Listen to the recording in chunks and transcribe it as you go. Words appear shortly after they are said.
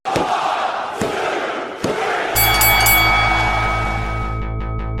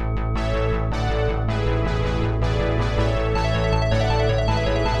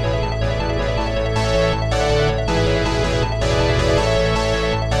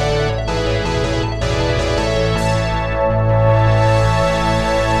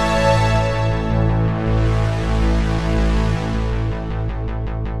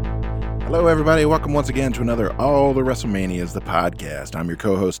everybody. Welcome once again to another All the WrestleManias, the podcast. I'm your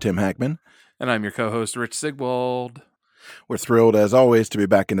co-host, Tim Hackman. And I'm your co-host, Rich Sigwald. We're thrilled, as always, to be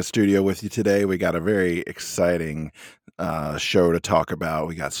back in the studio with you today. We got a very exciting show to talk about.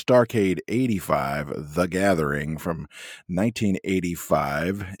 We got Starrcade 85, The Gathering from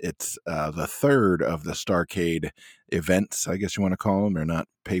 1985. It's the third of the Starrcade events, I guess you want to call them. They're not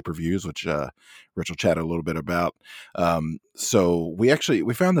pay-per-views, which Rich will chat a little bit about. So we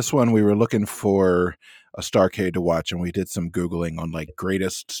found this one. We were looking for a Starrcade to watch, and we did some Googling on like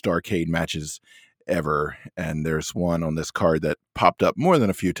greatest Starrcade matches ever, and there's one on this card that popped up more than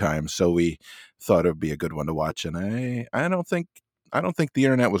a few times, so we thought it would be a good one to watch. And I don't think the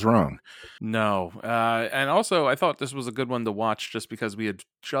internet was wrong. No, and also I thought this was a good one to watch just because we had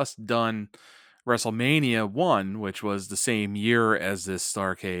just done WrestleMania 1, which was the same year as this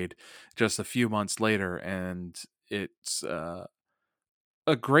Starrcade, just a few months later, and it's a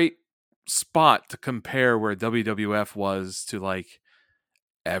great spot to compare where WWF was to like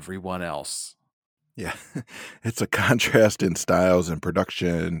everyone else. Yeah, it's a contrast in styles and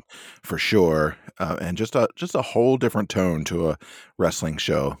production for sure, and just a whole different tone to a wrestling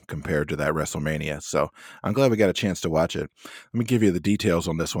show compared to that WrestleMania. So I'm glad we got a chance to watch it. Let me give you the details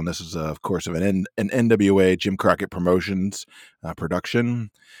on this one. This is, of course, of an NWA Jim Crockett Promotions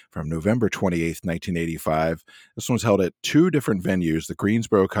production from November 28th, 1985. This one was held at two different venues, the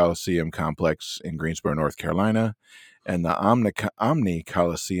Greensboro Coliseum Complex in Greensboro, North Carolina, and the Omni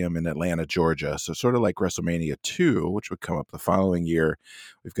Coliseum in Atlanta, Georgia. So sort of like WrestleMania 2, which would come up the following year.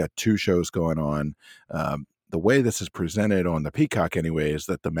 We've got two shows going on. The way this is presented on the Peacock anyway is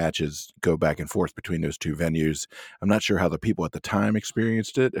that the matches go back and forth between those two venues. I'm not sure how the people at the time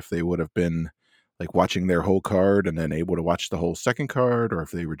experienced it, if they would have been like watching their whole card and then able to watch the whole second card, or if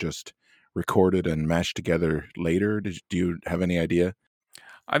they were just recorded and mashed together later. Do you have any idea?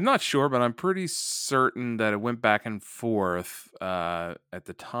 I'm not sure, but I'm pretty certain that it went back and forth at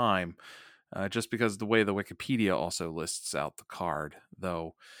the time, just because the way the Wikipedia also lists out the card.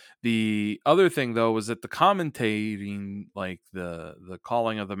 Though the other thing, though, was that the commentating, like the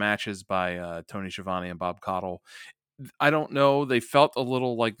calling of the matches by Tony Schiavone and Bob Caudle, I don't know. They felt a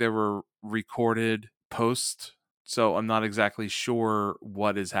little like they were recorded post. So I'm not exactly sure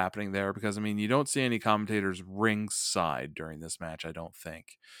what is happening there because, I mean, you don't see any commentators ringside during this match, I don't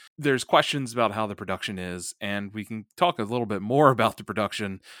think. There's questions about how the production is, and we can talk a little bit more about the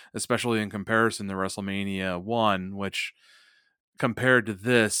production, especially in comparison to WrestleMania 1, which compared to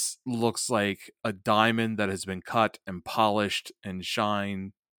this looks like a diamond that has been cut and polished and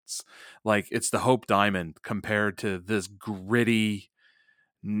shines like it's the Hope Diamond compared to this gritty,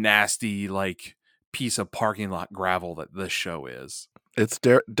 nasty, like piece of parking lot gravel that this show is. It's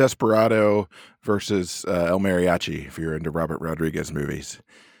Desperado versus El Mariachi, if you're into Robert Rodriguez movies.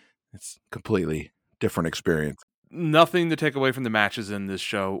 It's completely different experience. Nothing to take away from the matches in this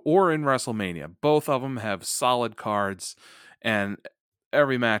show or in WrestleMania. Both of them have solid cards, and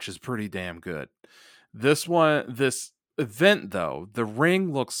every match is pretty damn good. This event, though, the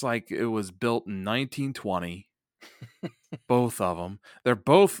ring looks like it was built in 1920. Both of them. They're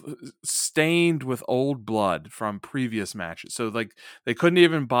both stained with old blood from previous matches. So like they couldn't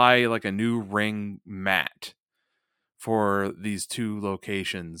even buy like a new ring mat for these two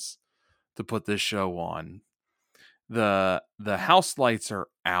locations to put this show on. The house lights are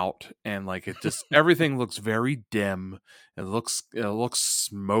out, and like it just everything looks very dim. It looks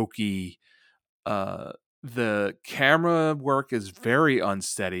smoky. The camera work is very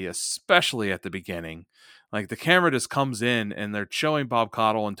unsteady, especially at the beginning. Like the camera just comes in and they're showing Bob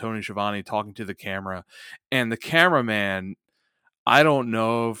Caudle and Tony Schiavone talking to the camera, and the cameraman, I don't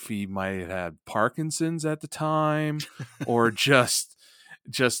know if he might have had Parkinson's at the time or just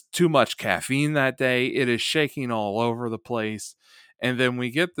too much caffeine that day. It is shaking all over the place. And then we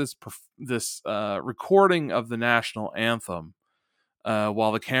get this recording of the national anthem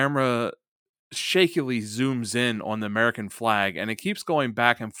while the camera shakily zooms in on the American flag, and it keeps going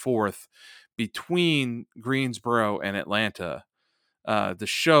back and forth between Greensboro and Atlanta to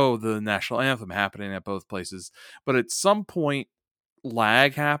show the national anthem happening at both places. But at some point,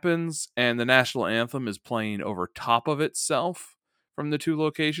 lag happens, and the national anthem is playing over top of itself from the two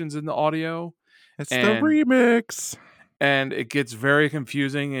locations in the audio. It's the remix. And it gets very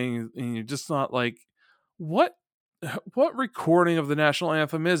confusing, and you're just not like, what recording of the national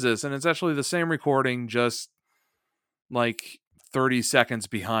anthem is this? And it's actually the same recording, just like 30 seconds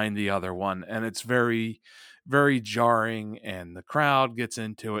behind the other one. And it's very, very jarring, and the crowd gets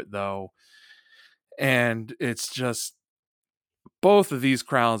into it though. And it's just both of these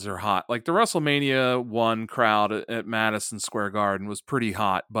crowds are hot. Like the WrestleMania 1 crowd at Madison Square Garden was pretty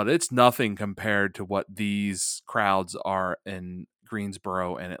hot, but it's nothing compared to what these crowds are in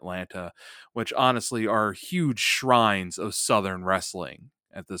Greensboro and Atlanta, which honestly are huge shrines of Southern wrestling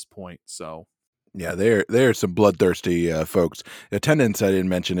at this point. So Yeah, they're some bloodthirsty folks. Attendance I didn't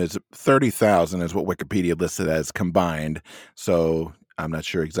mention is 30,000 is what Wikipedia listed as combined. So I'm not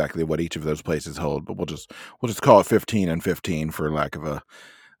sure exactly what each of those places hold, but we'll just call it 15 and 15 for lack of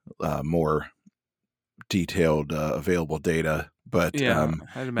a more detailed available data. But yeah,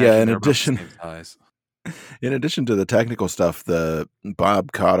 I'd yeah, imagine they're about the same size. in addition to the technical stuff, the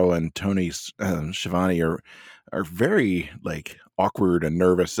Bob Cotto and Tony Schiavone are very like awkward and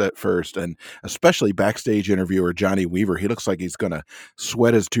nervous at first, and especially backstage interviewer Johnny Weaver. He looks like he's gonna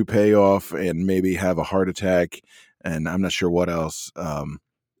sweat his toupee off and maybe have a heart attack, and I'm not sure what else.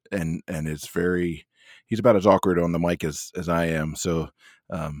 And it's very he's about as awkward on the mic as I am. So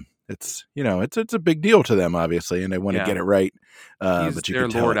it's it's a big deal to them obviously, and they want to Yeah. get it right. He's But you their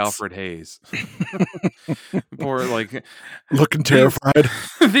can tell Lord it's Alfred Hayes. Poor, like, looking these, terrified.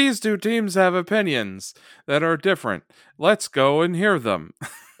 these two teams have opinions that are different. Let's go and hear them.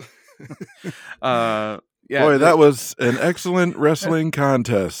 Yeah, Boy, that was an excellent wrestling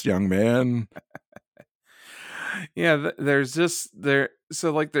contest, young man. yeah. There's just there.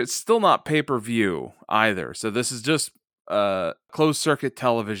 So like, it's still not pay-per-view either. So this is just closed circuit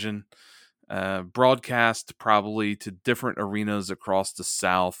television, broadcast probably to different arenas across the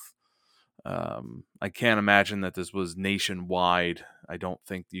South. I can't imagine that this was nationwide. I don't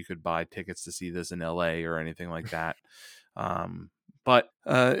think you could buy tickets to see this in LA or anything like that. But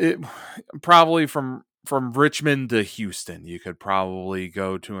it probably from Richmond to Houston, you could probably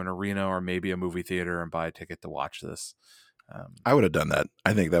go to an arena or maybe a movie theater and buy a ticket to watch this. I would have done that.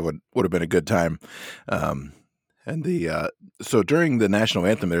 I think that would have been a good time. And so during the national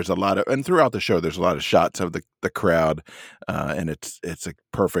anthem, there's a lot of, and throughout the show, there's a lot of shots of the crowd, and it's a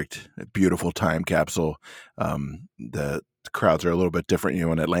perfect, beautiful time capsule. The crowds are a little bit different.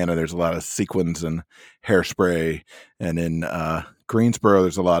 In Atlanta, there's a lot of sequins and hairspray, and in Greensboro,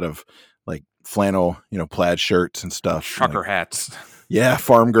 there's a lot of like flannel, plaid shirts and stuff. Trucker hats. Yeah,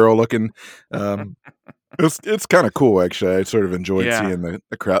 farm girl looking. It's kind of cool, actually. I sort of enjoyed seeing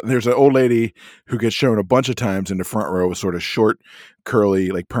the crowd. And there's an old lady who gets shown a bunch of times in the front row with sort of short,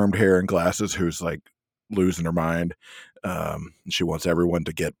 curly, like permed hair and glasses, who's like losing her mind. She wants everyone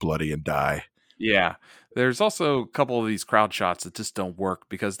to get bloody and die. Yeah. There's also a couple of these crowd shots that just don't work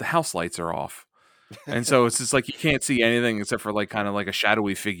because the house lights are off. And so it's just like you can't see anything except for like kind of like a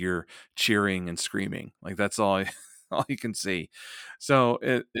shadowy figure cheering and screaming. Like that's all you can see. So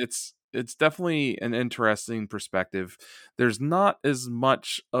it's definitely an interesting perspective. There's not as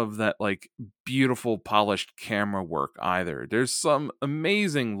much of that like beautiful polished camera work either. There's some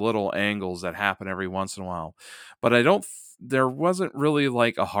amazing little angles that happen every once in a while, but there wasn't really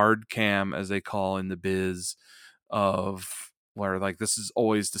like a hard cam, as they call in the biz, of where like this is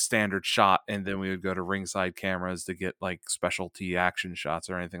always the standard shot, and then we would go to ringside cameras to get like specialty action shots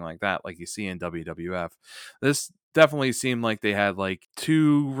or anything like that, like you see in WWF. This definitely seemed like they had like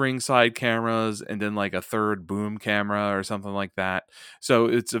 2 ringside cameras and then like a third boom camera or something like that. So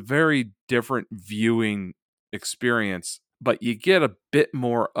it's a very different viewing experience, but you get a bit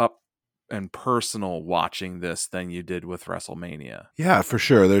more up and personal watching this than you did with WrestleMania. Yeah, for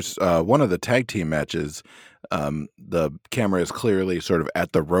sure. There's one of the tag team matches. The camera is clearly sort of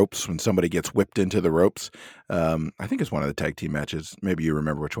at the ropes when somebody gets whipped into the ropes. I think it's one of the tag team matches. Maybe you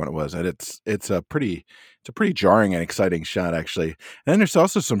remember which one it was. And it's a pretty jarring and exciting shot, actually. And then there's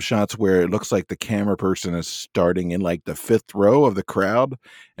also some shots where it looks like the camera person is starting in like the 5th row of the crowd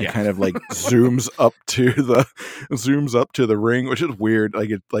and kind of like zooms up to the ring, which is weird.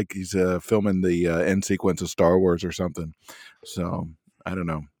 Like he's filming the end sequence of Star Wars or something. So I don't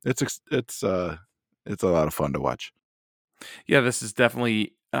know. It's a lot of fun to watch. Yeah, this is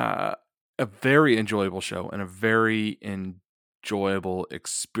definitely a very enjoyable show and a very enjoyable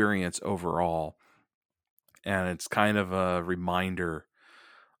experience overall. And it's kind of a reminder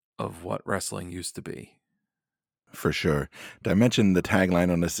of what wrestling used to be. For sure. Did I mention the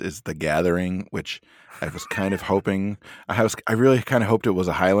tagline on this is "The Gathering," which I was kind of hoping I really kind of hoped it was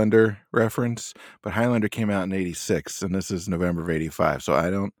a Highlander reference, but Highlander came out in '86, and this is November of '85. So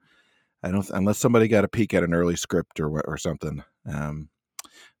I don't unless somebody got a peek at an early script or something. I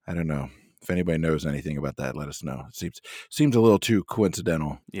don't know. If anybody knows anything about that, let us know. It seems a little too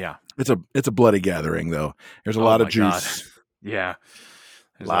coincidental. Yeah, it's a bloody gathering though. There's a lot of juice. God. Yeah,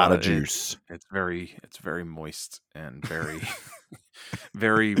 a lot of juice. It's very moist and very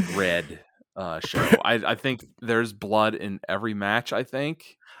very red. show. I think there's blood in every match. I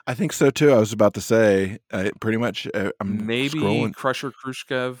think I think so too. I was about to say, pretty much. I'm maybe scrolling. Crusher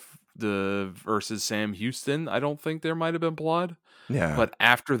Khrushchev versus Sam Houston. I don't think there might have been blood. Yeah, But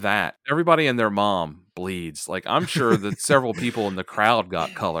after that, everybody and their mom bleeds. Like, I'm sure that several people in the crowd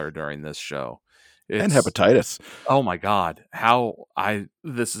got color during this show. and It's hepatitis. oh my god,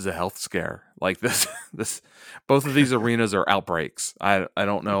 this is a health scare. Like this both of these arenas are outbreaks. I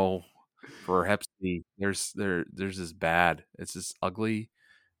don't know for Hep C. There's this bad. It's just ugly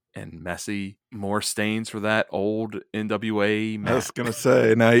and messy. More stains for that old NWA I was mat. gonna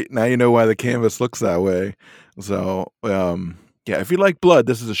say now you know why the canvas looks that way. So yeah, if you like blood,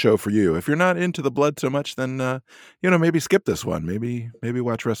 this is a show for you. If you're not into the blood so much, then maybe skip this one. Maybe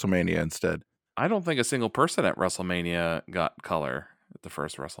watch WrestleMania instead. I don't think a single person at WrestleMania got color at the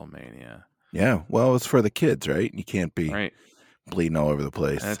first WrestleMania. Yeah, well, it's for the kids, right? You can't be Right. bleeding all over the And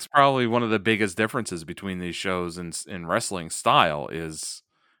place. it's probably one of the biggest differences between these shows in wrestling style is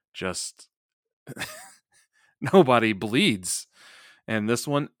just nobody bleeds. And this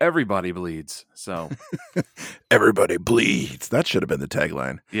one, everybody bleeds. So, Everybody bleeds. That should have been the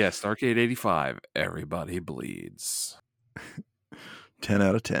tagline. yeah, Starrcade 85, everybody bleeds. 10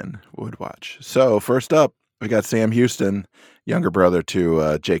 out of 10 would watch. So first up, we got Sam Houston, younger brother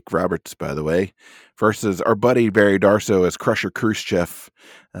to Jake Roberts, by the way, versus our buddy Barry Darso as Crusher Khrushchev.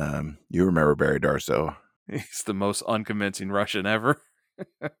 You remember Barry Darso. He's the most unconvincing Russian ever.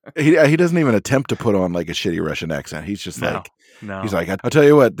 He doesn't even attempt to put on like a shitty Russian accent. He's just No. he's like, I'll tell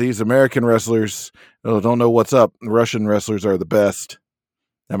you what, these American wrestlers don't know what's up. Russian wrestlers are the best.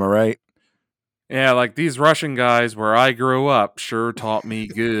 Am I right? Yeah, like these Russian guys where I grew up sure taught me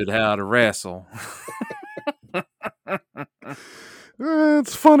good how to wrestle.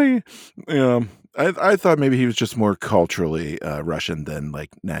 It's funny. I thought maybe he was just more culturally Russian than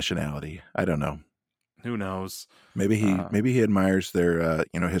like nationality. I don't know. Who knows? Maybe he admires their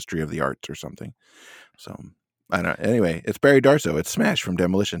history of the arts or something. So I don't know. Anyway, it's Barry Darso. It's Smash from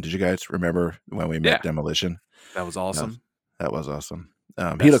Demolition. Did you guys remember when we met Demolition? That was awesome. That was awesome.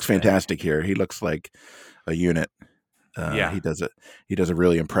 He looks fantastic here. He looks like a unit. He does a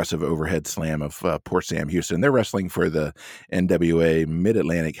really impressive overhead slam of poor Sam Houston. They're wrestling for the NWA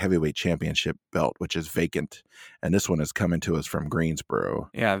Mid-Atlantic Heavyweight Championship belt, which is vacant, and this one is coming to us from Greensboro.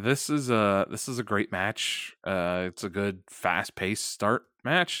 Yeah, this is a great match. It's a good fast-paced start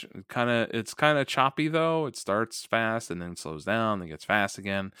match. It's kind of choppy though. It starts fast and then slows down, then gets fast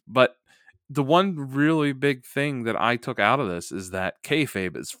again. But the one really big thing that I took out of this is that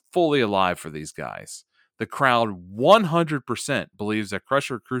kayfabe is fully alive for these guys. The crowd 100% believes that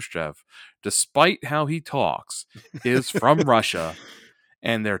Crusher Khrushchev, despite how he talks, is from Russia,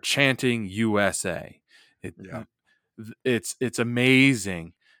 and they're chanting USA. It's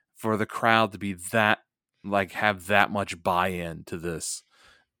amazing for the crowd to be that have that much buy-in to this,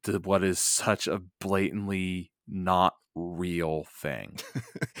 to what is such a blatantly not real thing.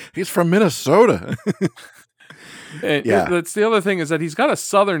 He's from Minnesota. That's the other thing, is that he's got a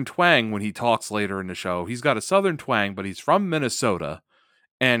southern twang when he talks later in the show. He's got a southern twang, but he's from Minnesota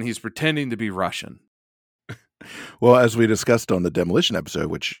and he's pretending to be Russian. Well, as we discussed on the Demolition episode,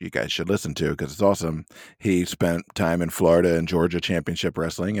 which you guys should listen to because it's awesome, he spent time in Florida and Georgia Championship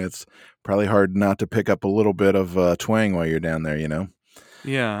Wrestling. It's probably hard not to pick up a little bit of twang while you're down there,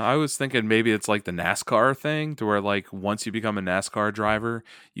 Yeah, I was thinking maybe it's like the NASCAR thing, to where like once you become a NASCAR driver,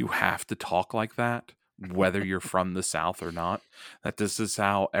 you have to talk like that, whether you're from the South or not. That this is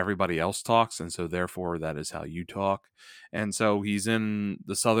how everybody else talks, and so therefore that is how you talk. And so he's in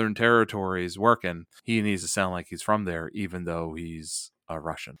the Southern Territories working. He needs to sound like he's from there, even though he's a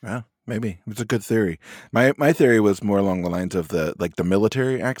Russian. Well, maybe it's a good theory. My theory was more along the lines of the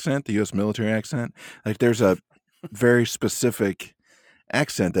military accent, the U.S. military accent. Like there's a very specific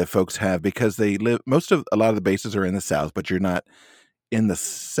accent that folks have because they live. A lot of the bases are in the South, but you're not in the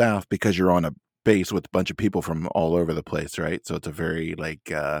South because you're on a base with a bunch of people from all over the place, right? So it's a very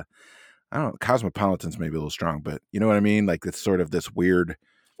I don't know, cosmopolitan's maybe a little strong, but you know what I mean? Like it's sort of this weird.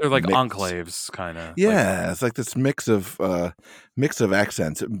 They're like mix. Enclaves, kind of. Yeah, it's like this mix of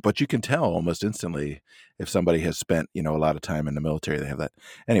accents, but you can tell almost instantly if somebody has spent a lot of time in the military. They have that.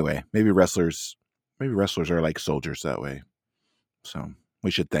 Anyway, maybe wrestlers are like soldiers that way. So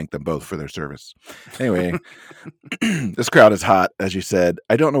we should thank them both for their service. Anyway, this crowd is hot, as you said.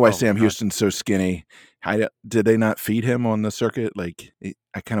 I don't know why Sam Houston's so skinny. Did they not feed him on the circuit? Like,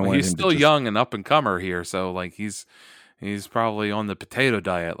 I kind of want him to. He's still young and up and comer here, so like he's probably on the potato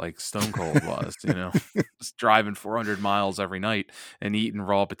diet like Stone Cold was, just driving 400 miles every night and eating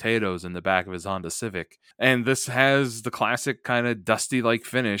raw potatoes in the back of his Honda Civic. And this has the classic kind of dusty like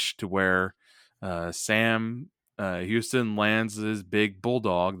finish, to where Sam Houston lands his big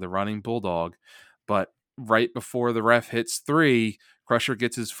bulldog, the running bulldog, but right before the ref hits 3, Crusher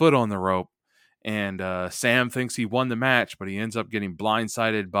gets his foot on the rope, and Sam thinks he won the match, but he ends up getting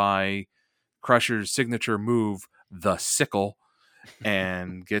blindsided by Crusher's signature move, the sickle,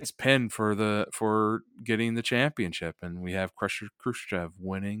 and gets pinned for getting the championship. And we have Crusher Khrushchev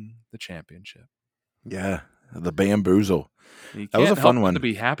winning the championship. Yeah, the bamboozle. You That was a can't help fun but one. to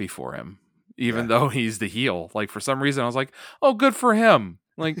be happy for him, even Yeah. though he's the heel. Like, for some reason, I was like, "Oh, good for him!"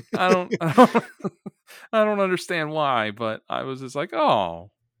 Like, I don't understand why, but I was just like,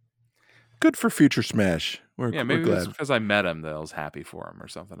 "Oh, Good for future Smash. We're yeah." we're Maybe it's glad. because I met him that I was happy for him or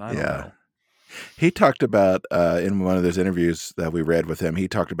something. I don't Yeah. know. He talked about in one of those interviews that we read with him, he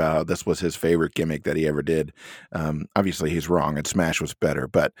talked about how this was his favorite gimmick that he ever did. Obviously, he's wrong, and Smash was better,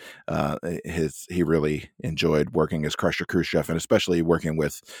 but he really enjoyed working as Crusher Khrushchev, and especially working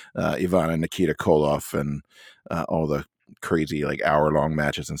with Ivana and Nikita Koloff and all the crazy like hour-long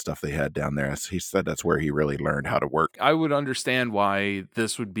matches and stuff they had down there. He said that's where he really learned how to work. I would understand why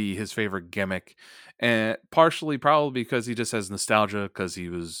this would be his favorite gimmick, and partially probably because he just has nostalgia, because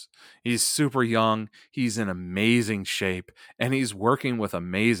he's super young, he's in amazing shape, and he's working with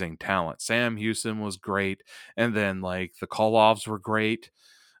amazing talent. Sam Houston was great, and then like the Koloffs were great,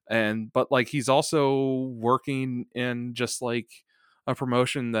 but like he's also working in just like a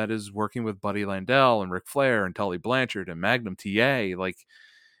promotion that is working with Buddy Landell and Ric Flair and Tully Blanchard and Magnum TA. Like,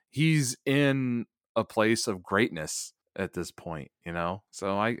 he's in a place of greatness at this point, you know?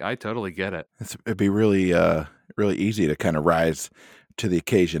 So I totally get it. It'd be really really easy to kind of rise to the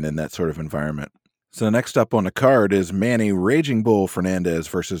occasion in that sort of environment. So next up on the card is Manny Raging Bull Fernandez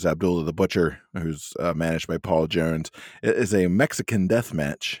versus Abdullah the Butcher, who's managed by Paul Jones. It is a Mexican death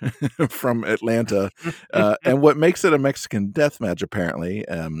match from Atlanta. And what makes it a Mexican death match, apparently,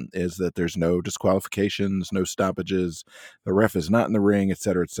 is that there's no disqualifications, no stoppages. The ref is not in the ring, et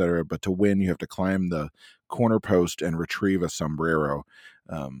cetera, et cetera. But to win, you have to climb the corner post and retrieve a sombrero.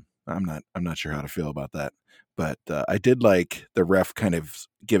 I'm not sure how to feel about that. But I did like the ref kind of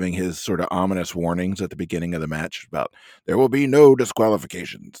giving his sort of ominous warnings at the beginning of the match about there will be no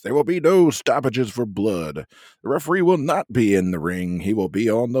disqualifications. There will be no stoppages for blood. The referee will not be in the ring. He will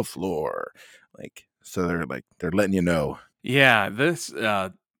be on the floor. So they're letting you know. Yeah, this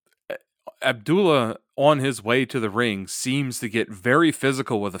Abdullah on his way to the ring seems to get very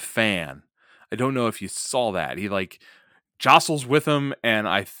physical with a fan. I don't know if you saw that. He like jostles with him, and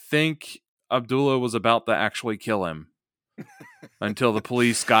I think Abdullah was about to actually kill him until the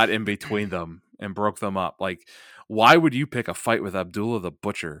police got in between them and broke them up. Like, why would you pick a fight with Abdullah the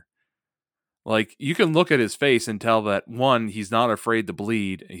Butcher? Like, you can look at his face and tell that, one, he's not afraid to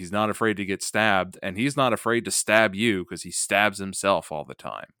bleed, he's not afraid to get stabbed, and he's not afraid to stab you because he stabs himself all the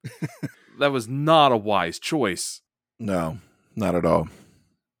time. That was not a wise choice. No, not at all.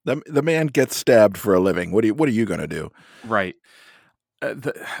 The man gets stabbed for a living. What are you going to do? Right.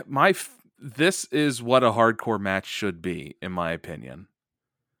 This is what a hardcore match should be, in my opinion.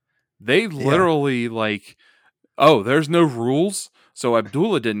 They literally like, oh, there's no rules. So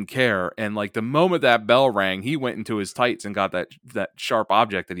Abdullah didn't care, and like the moment that bell rang, he went into his tights and got that sharp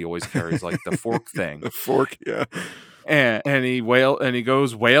object that he always carries, like the fork thing. The fork, yeah. And he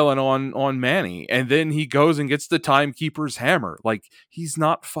goes wailing on Manny, and then he goes and gets the timekeeper's hammer. Like, he's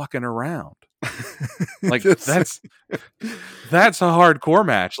not fucking around. Like, that's a hardcore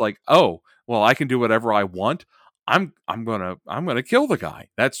match. Like, oh, well, I can do whatever I want. I'm gonna kill the guy.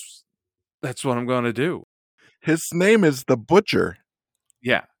 That's what I'm gonna do. His name is the Butcher.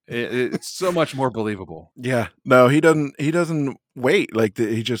 Yeah, it's so much more believable. Yeah, no, he doesn't wait. Like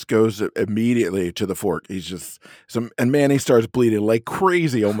he just goes immediately to the fork. He's just and Manny starts bleeding like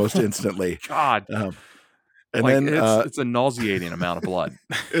crazy almost instantly. God, and like, then it's a nauseating amount of blood.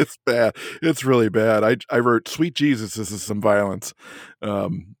 It's bad. It's really bad. I wrote, "Sweet Jesus, this is some violence."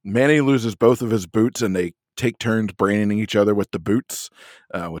 Manny loses both of his boots, and they take turns braining each other with the boots,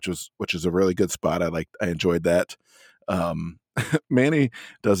 which is a really good spot. I enjoyed that. Manny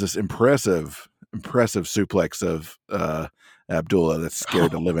does this impressive suplex of Abdullah that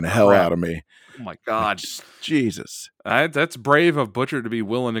scared the living hell out of me. Oh my God, Jesus! That's brave of Butcher to be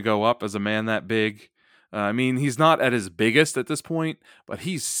willing to go up as a man that big. I mean, he's not at his biggest at this point, but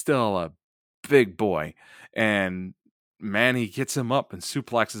he's still a big boy. And Manny gets him up and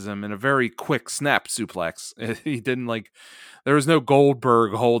suplexes him in a very quick snap suplex. He didn't there was no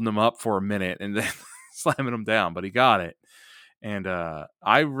Goldberg holding him up for a minute and then slamming him down, but he got it. And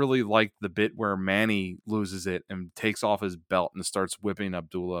I really liked the bit where Manny loses it and takes off his belt and starts whipping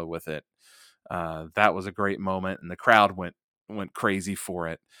Abdullah with it. That was a great moment, and the crowd went went crazy for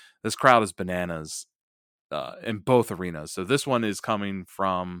it. This crowd is bananas in both arenas. So this one is coming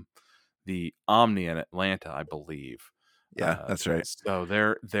from the Omni in Atlanta, I believe. Yeah, that's right. So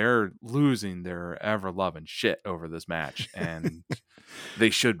they're losing their ever loving shit over this match, and they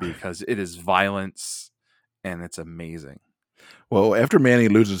should be, because it is violence and it's amazing. Well, after Manny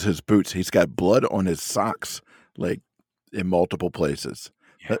loses his boots, he's got blood on his socks, like in multiple places.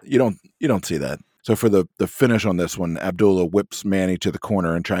 Yeah. You don't see that. So for the finish on this one, Abdullah whips Manny to the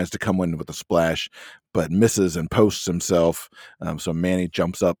corner and tries to come in with a splash, but misses and posts himself. So Manny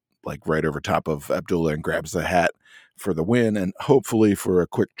jumps up like right over top of Abdullah and grabs the hat for the win, and hopefully for a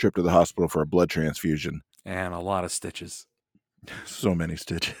quick trip to the hospital for a blood transfusion. And a lot of stitches. So many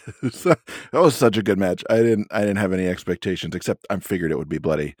stitches. That was such a good match. I didn't have any expectations, except I figured it would be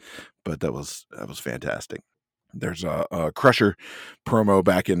bloody, but that was fantastic. There's a Crusher promo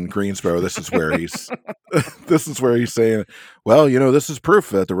back in Greensboro. This is where he's saying, well, this is proof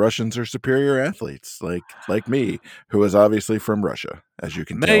that the Russians are superior athletes, like me, who is obviously from Russia, as you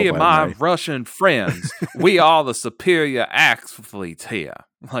can tell. Me and my Russian friends, we are the superior athletes here.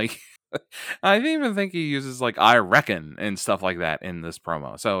 Like, I even think he uses like "I reckon" and stuff like that in this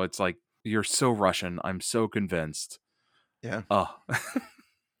promo. So it's like, you're so Russian. I'm so convinced. Yeah. Oh.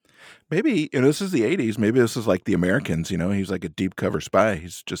 Maybe, this is the 80s. Maybe this is like the Americans, he's like a deep cover spy.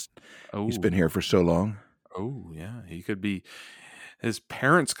 He's been here for so long. Oh, yeah. He could be, his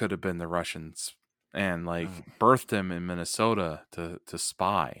parents could have been the Russians and birthed him in Minnesota to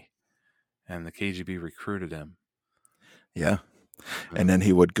spy. And the KGB recruited him. Yeah. And then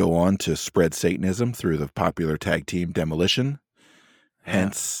he would go on to spread Satanism through the popular tag team Demolition,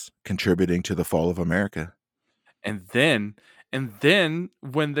 hence contributing to the fall of America. And then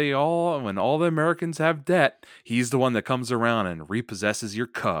when all the Americans have debt, he's the one that comes around and repossesses your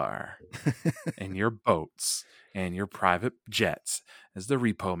car and your boats and your private jets as the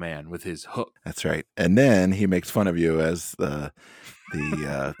repo man with his hook. That's right. And then he makes fun of you as the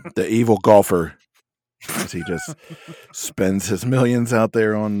evil golfer, as he just spends his millions out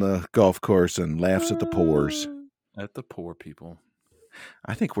there on the golf course and laughs at the poors. At the poor people.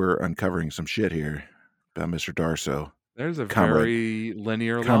 I think we're uncovering some shit here about Mr. Darso. There's a very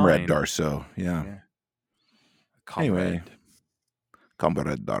linear Comrade line. Darso, yeah. Anyway,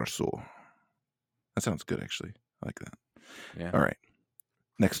 Comrade Darso. That sounds good, actually. I like that. Yeah. All right.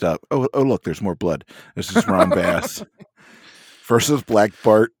 Next up. Oh, look, there's more blood. This is Ron Bass versus Black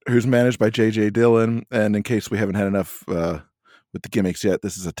Bart, who's managed by JJ Dillon. And in case we haven't had enough with the gimmicks yet,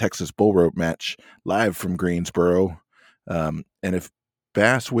 this is a Texas bull rope match live from Greensboro. And if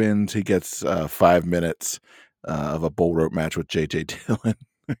Bass wins, he gets 5 minutes of a bull rope match with JJ Dillon.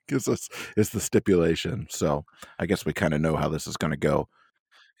 Because it's the stipulation. So I guess we kind of know how this is going to go.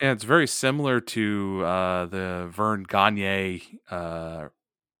 Yeah, it's very similar to the Vern Gagne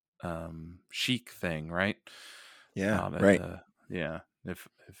Sheik thing, right? Yeah, right. Yeah, if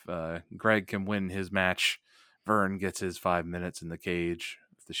Greg can win his match, Vern gets his 5 minutes in the cage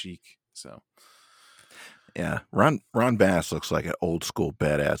with the Sheik. So yeah, Ron Bass looks like an old school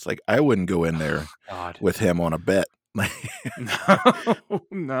badass. Like, I wouldn't go in there with him on a bet.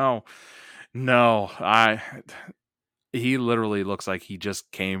 No. He literally looks like he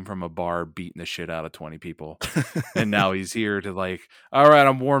just came from a bar beating the shit out of 20 people. And now he's here to all right,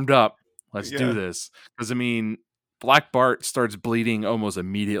 I'm warmed up. Let's do this. Because, Black Bart starts bleeding almost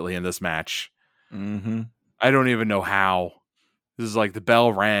immediately in this match. Mm-hmm. I don't even know how. This is like the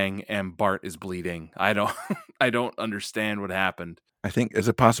bell rang and Bart is bleeding. I don't understand what happened. I think, is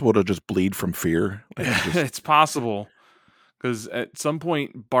it possible to just bleed from fear? It's possible. Because at some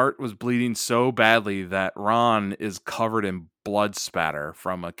point, Bart was bleeding so badly that Ron is covered in blood spatter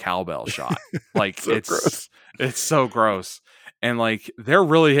from a cowbell shot. Gross. It's so gross. And they're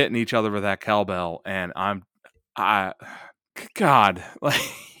really hitting each other with that cowbell. And God,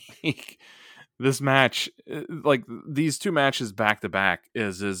 this match, these two matches back to back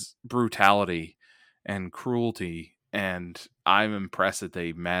is brutality and cruelty. And I'm impressed that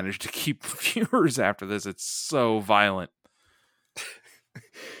they managed to keep viewers after this. It's so violent.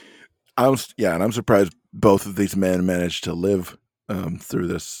 And I'm surprised both of these men managed to live through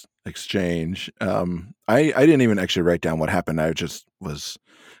this exchange. I didn't even actually write down what happened. I just was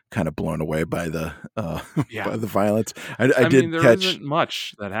kind of blown away by the by the violence. I did there catch isn't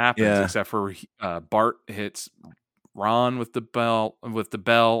much that happens except for Bart hits Ron with the bell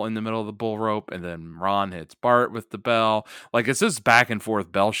in the middle of the bull rope, and then Ron hits Bart with the bell. It's just back and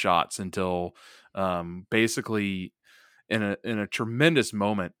forth bell shots until basically in a tremendous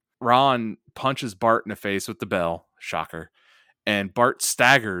moment, Ron punches Bart in the face with the bell. Shocker. and Bart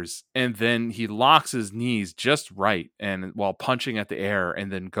staggers, and then he locks his knees just right, and while punching at the air,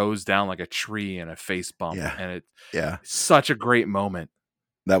 and then goes down like a tree in a face bump, Yeah. and Yeah. it's such a great moment.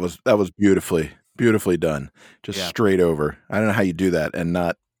 That was beautifully done. Just Yeah. straight over. I don't know how you do that and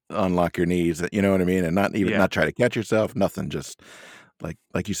not unlock your knees, you know what I mean? And not try to catch yourself, nothing, just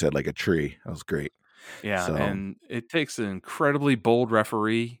like you said, like a tree. That was great. Yeah, So, and it takes an incredibly bold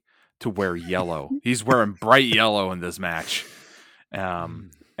referee to wear yellow. He's wearing bright yellow in this match.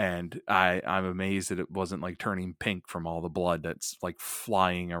 And I'm amazed that it wasn't like turning pink from all the blood that's like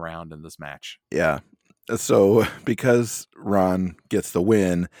flying around in this match. yeah. So, because Ron gets the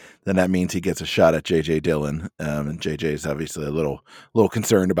win, then that means he gets a shot at JJ Dillon. And JJ's obviously a little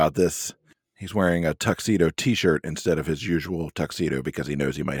concerned about this. He's wearing a tuxedo T-shirt instead of his usual tuxedo because he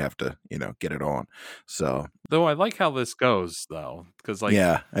knows he might have to, get it on. So, Though I like how this goes though, because like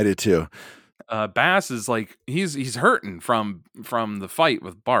yeah, I did too. Bass is like he's hurting from the fight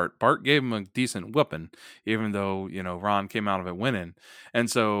with Bart. Bart gave him a decent whipping, even though Ron came out of it winning. And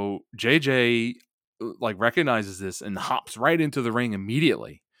so JJ like recognizes this and hops right into the ring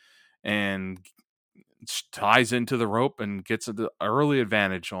immediately, and ties into the rope and gets the early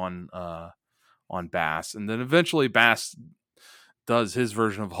advantage on Bass. And then eventually Bass does his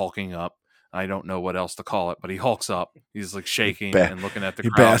version of hulking up. I don't know what else to call it, but he hulks up. He's like shaking and looking at the He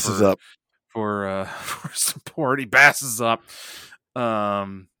crowd basses up. for support. He basses up.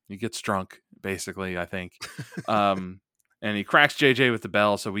 He gets drunk, basically, I think. And he cracks JJ with the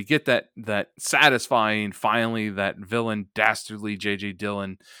bell. So we get that satisfying, finally, that villain, dastardly JJ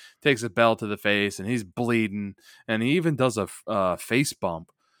Dillon takes a bell to the face, and he's bleeding. And he even does a face bump,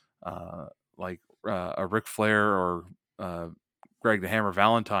 like a Ric Flair or Greg the Hammer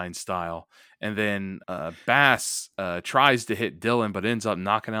Valentine style. And then Bass tries to hit Dillon, but ends up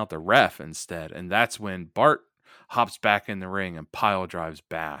knocking out the ref instead. And that's when Bart hops back in the ring and pile drives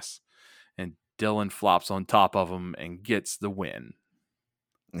Bass. And Dillon flops on top of him and gets the win.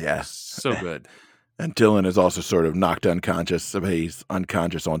 Yeah. So good. And Dillon is also sort of knocked unconscious. So he's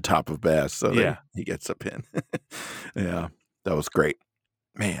unconscious on top of Bass. So he gets a pin. Yeah. That was great.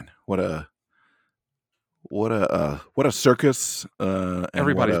 Man, what a circus. And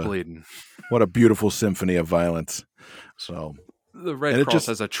everybody's bleeding. What a beautiful symphony of violence. So the Red Cross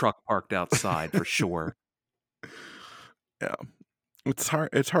has a truck parked outside for sure. Yeah. It's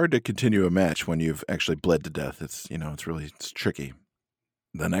hard to continue a match when you've actually bled to death. It's tricky.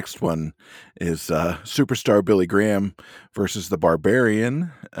 The next one is Superstar Billy Graham versus the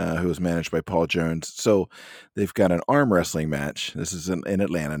Barbarian, who is managed by Paul Jones. So they've got an arm wrestling match. This is in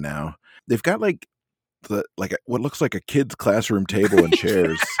Atlanta now. They've got what looks like a kid's classroom table and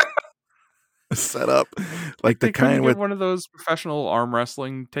chairs set up, like the kind with one of those professional arm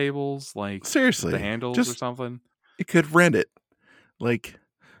wrestling tables, like seriously the handles or something. You could rent it. Like,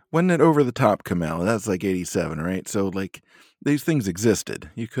 when did Over the Top come out? That's like 87, right? So like these things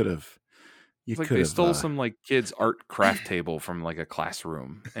existed. You could have. They stole some like kids' art craft table from like a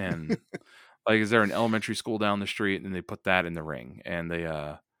classroom, and like is there an elementary school down the street, and they put that in the ring, and they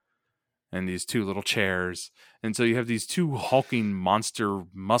and these two little chairs, and so you have these two hulking monster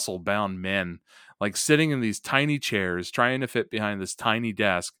muscle bound men like sitting in these tiny chairs trying to fit behind this tiny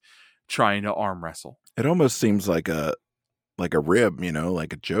desk, trying to arm wrestle. It almost seems like a rib,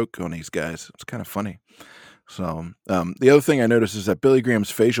 like a joke on these guys. It's kind of funny. So the other thing I noticed is that Billy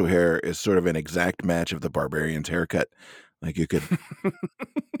Graham's facial hair is sort of an exact match of the Barbarian's haircut. Like you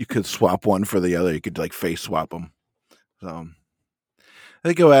could swap one for the other. You could like face swap them. So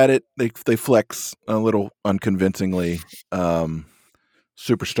they go at it. They flex a little unconvincingly.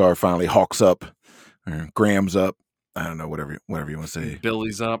 Superstar finally hawks up, or Graham's up. I don't know, whatever you want to say.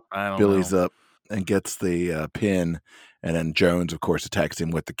 Billy's up. Billy's up and gets the pin. And then Jones, of course, attacks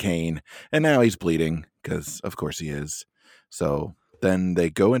him with the cane. And now he's bleeding because, of course, he is. So then they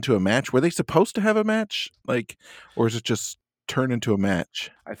go into a match. Were they supposed to have a match? Or is it just turn into a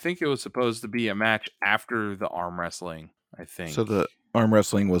match? I think it was supposed to be a match after the arm wrestling, I think. So the arm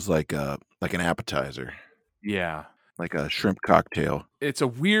wrestling was like an appetizer. Yeah. Like a shrimp cocktail. It's a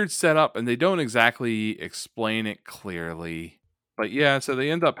weird setup, and they don't exactly explain it clearly. But yeah, so they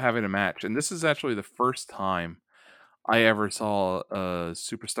end up having a match. And this is actually the first time I ever saw a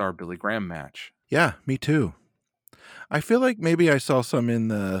Superstar Billy Graham match. Yeah, me too. I feel like maybe I saw some in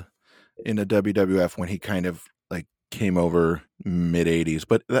the WWF when he kind of like came over mid 80s,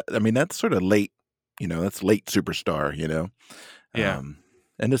 but that's sort of late, that's late Superstar, Yeah.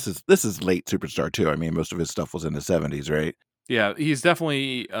 And this is late Superstar too. I mean, most of his stuff was in the 70s, right? Yeah, he's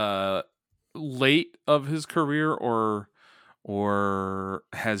definitely late of his career or or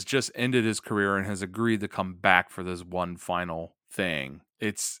has just ended his career and has agreed to come back for this one final thing.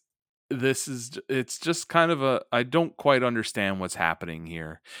 It's just kind of I don't quite understand what's happening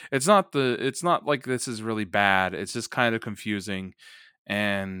here. It's not like this is really bad. It's just kind of confusing.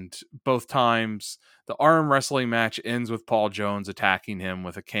 And both times the arm wrestling match ends with Paul Jones attacking him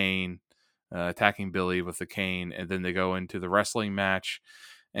with a cane, attacking Billy with a cane, and then they go into the wrestling match.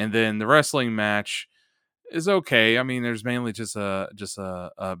 And then the wrestling match is okay. I mean, there's mainly just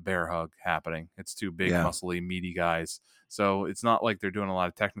a bear hug happening. It's two big, Yeah. muscly, meaty guys. So it's not like they're doing a lot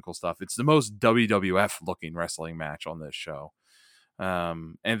of technical stuff. It's the most WWF looking wrestling match on this show.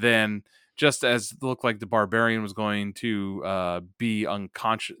 And then just as it looked like the Barbarian was going to be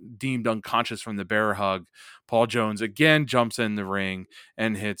deemed unconscious from the bear hug, Paul Jones again jumps in the ring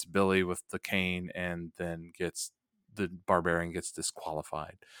and hits Billy with the cane, and then the Barbarian gets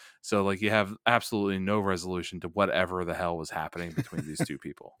disqualified. So like you have absolutely no resolution to whatever the hell was happening between these two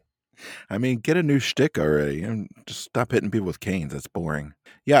people. I mean, get a new shtick already and just stop hitting people with canes. That's boring.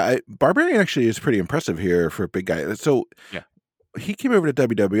 Yeah, Barbarian actually is pretty impressive here for a big guy. So Yeah. he came over to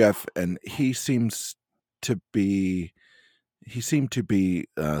WWF and he seemed to be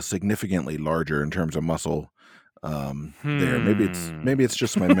significantly larger in terms of muscle. There, maybe it's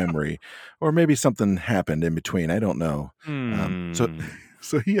just my memory, or maybe something happened in between. I don't know.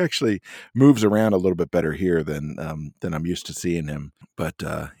 So he actually moves around a little bit better here than I'm used to seeing him. But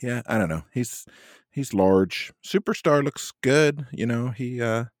yeah, I don't know. He's large. Superstar looks good. You know,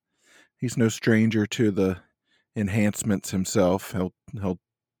 he's no stranger to the enhancements himself. He'll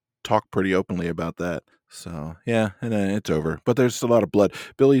talk pretty openly about that. So yeah, and then it's over. But there's a lot of blood.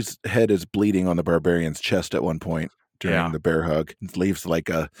 Billy's head is bleeding on the Barbarian's chest at one point during the bear hug. It leaves like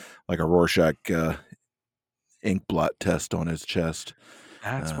a Rorschach ink blot test on his chest.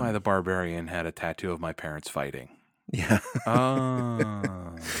 That's why the Barbarian had a tattoo of my parents fighting. Yeah.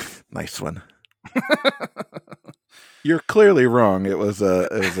 Oh. Nice one. You're clearly wrong. It was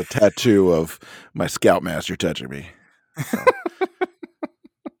a tattoo of my Scoutmaster touching me. So.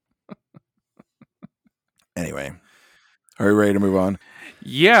 Anyway, are we ready to move on?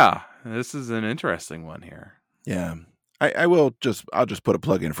 Yeah, this is an interesting one here. Yeah. I'll just put a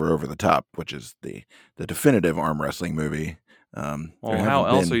plug in for Over the Top, which is the definitive arm wrestling movie. Well, how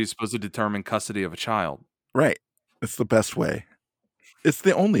else are you supposed to determine custody of a child? Right. It's the best way. It's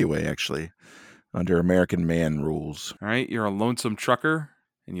the only way, actually, under American man rules. All right, you're a lonesome trucker,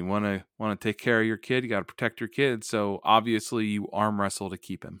 and you want to take care of your kid. You got to protect your kid. So obviously, you arm wrestle to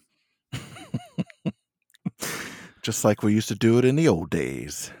keep him. Just like we used to do it in the old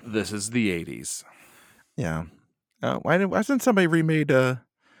days. This is the 80s. Yeah. Why hasn't somebody remade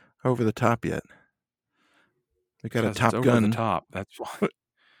Over the Top yet? We got a Top Gun. Over the Top. That's why.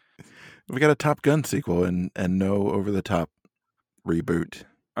 We got a Top Gun sequel and no Over the Top reboot.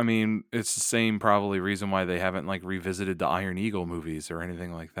 I mean, it's the same probably reason why they haven't like revisited the Iron Eagle movies or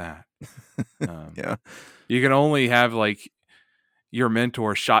anything like that. Yeah. You can only have like your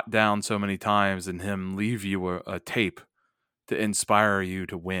mentor shot down so many times and him leave you a tape to inspire you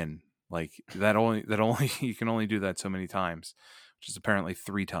to win. Like that only you can only do that so many times, which is apparently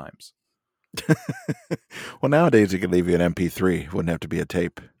 3 times. Well, nowadays you can leave you an MP3. Wouldn't have to be a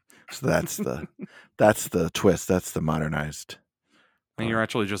tape. So that's the twist. That's the modernized. And you're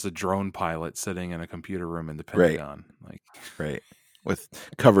actually just a drone pilot sitting in a computer room in the Pentagon. Right. With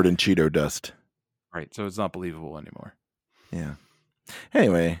covered in Cheeto dust. Right. So it's not believable anymore. Yeah.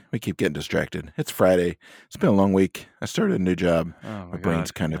 Anyway, we keep getting distracted. It's Friday. It's been a long week. I started a new job. Oh my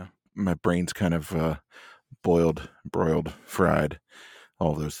brain's kind of boiled, broiled, fried,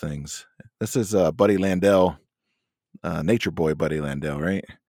 all those things. This is Buddy Landell, Nature Boy Buddy Landell, right?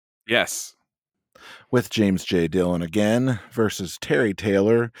 Yes. With James J. Dillon again versus Terry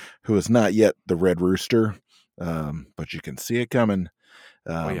Taylor, who is not yet the Red Rooster, but you can see it coming.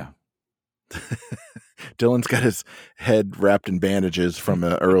 Oh, yeah. Dillon's got his head wrapped in bandages from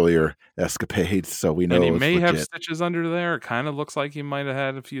an earlier escapade, so we know and he it's may legit. have stitches under there. It kind of looks like he might have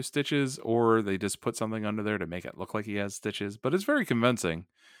had a few stitches, or they just put something under there to make it look like he has stitches. But it's very convincing.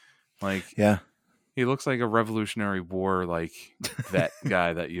 Like, yeah, he looks like a Revolutionary War like vet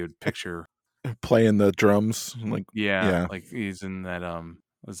guy that you'd picture playing the drums. Like, yeah, like he's in that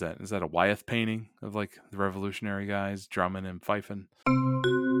is that a Wyeth painting of like the Revolutionary guys drumming and fifing?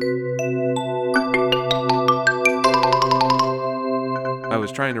 I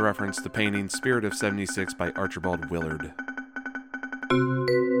was trying to reference the painting Spirit of 76 by Archibald Willard.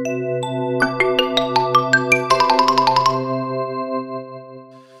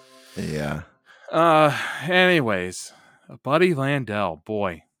 Yeah. Anyways, Buddy Landell,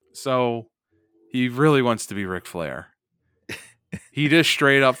 boy. So he really wants to be Ric Flair. He just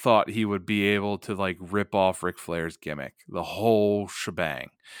straight up thought he would be able to like rip off Ric Flair's gimmick, the whole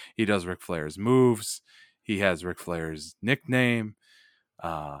shebang. He does Ric Flair's moves. He has Ric Flair's nickname.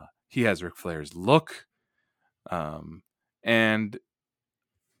 He has Ric Flair's look. And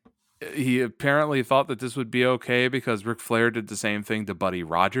he apparently thought that this would be okay because Ric Flair did the same thing to Buddy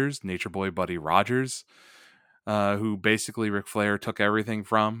Rogers, Nature Boy Buddy Rogers, who basically Ric Flair took everything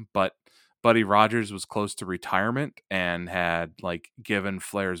from, but Buddy Rogers was close to retirement and had like given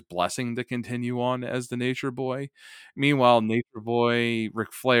Flair's blessing to continue on as the Nature Boy. Meanwhile, Nature Boy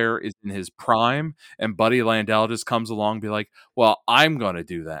Ric Flair is in his prime, and Buddy Landell just comes along and be like, "Well, I'm going to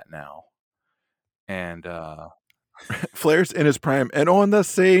do that now." And Flair's in his prime and on the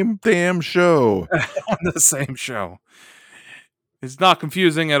same damn show. on the same show. It's not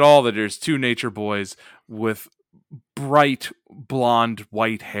confusing at all that there's two Nature Boys with bright blonde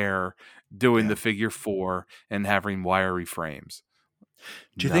white hair doing the figure 4 and having wiry frames.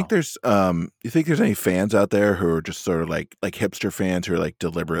 Do you think there's any fans out there who are just sort of like hipster fans who are like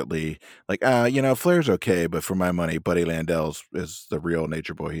deliberately like, Flair's okay, but for my money, Buddy Landell's is the real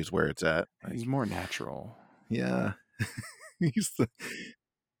Nature Boy. He's where it's at. Like, he's more natural. Yeah. he's the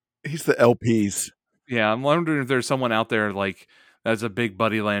LPs. Yeah, I'm wondering if there's someone out there like that's a big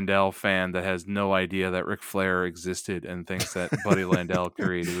Buddy Landell fan that has no idea that Ric Flair existed and thinks that Buddy Landell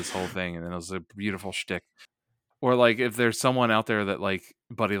created this whole thing and it was a beautiful shtick. Or like if there's someone out there that like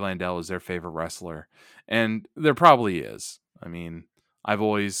Buddy Landell is their favorite wrestler, and there probably is. I mean,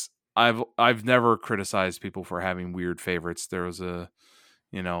 I've never criticized people for having weird favorites. There was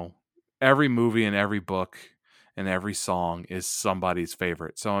every movie and every book and every song is somebody's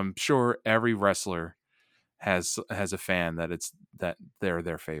favorite. So I'm sure every wrestler has a fan that they're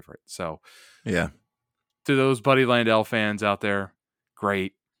their favorite. So yeah, to those Buddy Landell fans out there,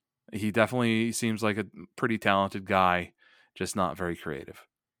 great. He definitely seems like a pretty talented guy, just not very creative.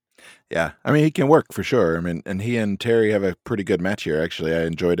 Yeah, I mean, he can work for sure. I mean, and he and Terry have a pretty good match here. Actually, I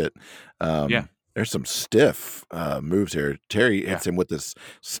enjoyed it. Yeah. There's some stiff moves here. Terry hits him with this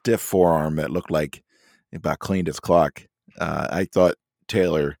stiff forearm that looked like he about cleaned his clock. I thought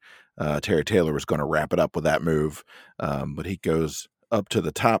Terry Taylor was going to wrap it up with that move, but he goes up to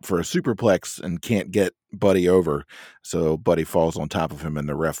the top for a superplex and can't get Buddy over. So Buddy falls on top of him, and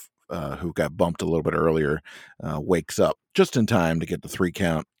the ref, who got bumped a little bit earlier, wakes up just in time to get the 3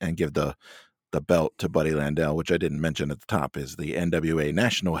 count and give the belt to Buddy Landell, which I didn't mention at the top is the NWA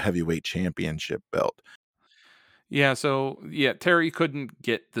National Heavyweight Championship belt. Yeah, so Terry couldn't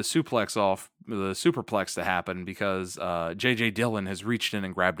get the superplex to happen because JJ Dillon has reached in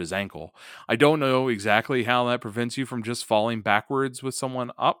and grabbed his ankle. I don't know exactly how that prevents you from just falling backwards with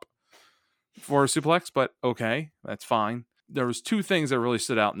someone up for a suplex, but okay, that's fine. There was 2 things that really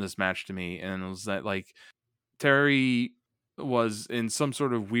stood out in this match to me, and it was that like Terry was in some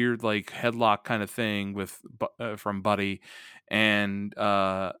sort of weird like headlock kind of thing with from Buddy, and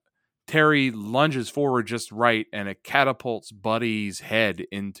Terry lunges forward just right, and it catapults Buddy's head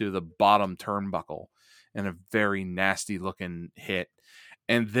into the bottom turnbuckle in a very nasty looking hit.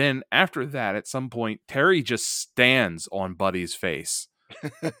 And then after that, at some point, Terry just stands on Buddy's face.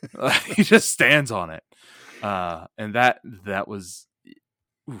 He just stands on it. And that was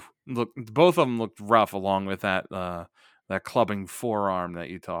look, both of them looked rough along with that clubbing forearm that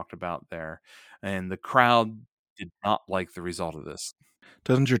you talked about there. And the crowd did not like the result of this.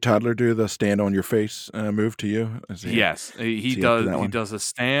 Doesn't your toddler do the stand on your face move to you? Yes, he does. He does a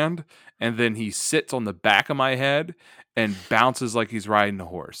stand, and then he sits on the back of my head and bounces like he's riding a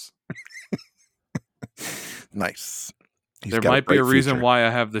horse. Nice. There might be a reason why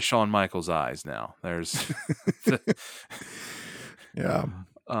I have the Shawn Michaels eyes now. There's, yeah.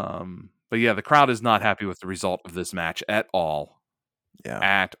 But yeah, the crowd is not happy with the result of this match at all. Yeah,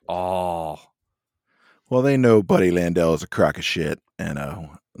 at all. Well, they know Buddy Landell is a crock of shit, and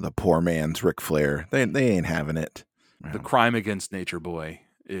the poor man's Ric Flair. They ain't having it. The crime against Nature Boy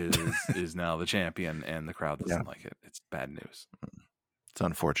is now the champion, and the crowd doesn't like it. It's bad news. It's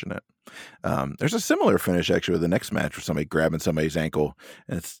unfortunate. There's a similar finish actually with the next match with somebody grabbing somebody's ankle,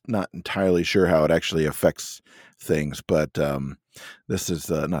 and it's not entirely sure how it actually affects things, but this is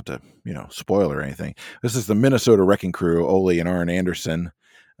not to spoil or anything. This is the Minnesota Wrecking Crew, Ole and Arn Anderson,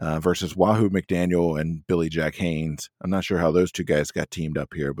 versus Wahoo McDaniel and Billy Jack Haynes. I'm not sure how those 2 guys got teamed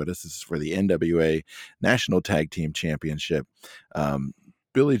up here, but this is for the NWA National Tag Team Championship.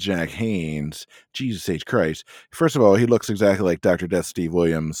 Billy Jack Haynes, Jesus H. Christ. First of all, he looks exactly like Dr. Death Steve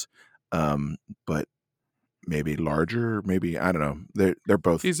Williams, but maybe larger, maybe, I don't know. They're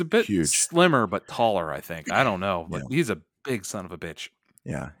both He's a bit huge. Slimmer, but taller, I think. I don't know, but he's a big son of a bitch.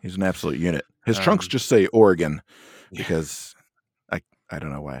 Yeah, he's an absolute unit. His trunks just say Oregon because I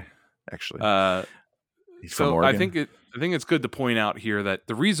don't know why. Actually, Uh, he's from so Oregon. I think it's good to point out here that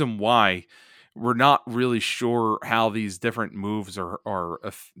the reason why we're not really sure how these different moves are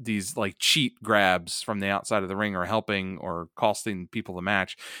if these like cheat grabs from the outside of the ring are helping or costing people the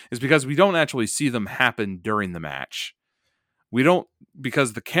match is because we don't actually see them happen during the match. We don't,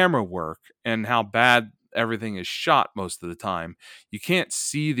 because the camera work and how bad everything is shot most of the time, you can't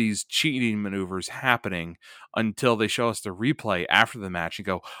see these cheating maneuvers happening until they show us the replay after the match and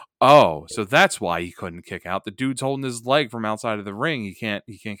go, oh, so that's why he couldn't kick out. The dude's holding his leg from outside of the ring. He can't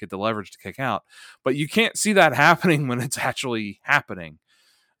get the leverage to kick out. But you can't see that happening when it's actually happening.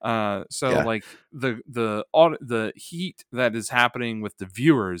 So Yeah, like the heat that is happening with the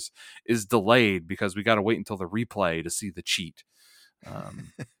viewers is delayed because we got to wait until the replay to see the cheat.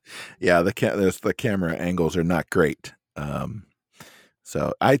 yeah. The camera angles are not great.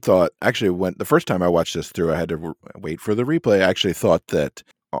 So I thought actually when the first time I watched this through, I had to wait for the replay. I actually thought that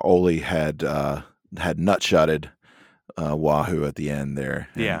Ole had nutshotted Wahoo at the end there,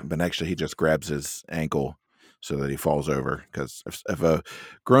 Yeah. but actually he just grabs his ankle so that he falls over. Because if a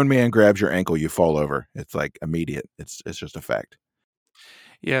grown man grabs your ankle, you fall over. It's like immediate. It's just a fact.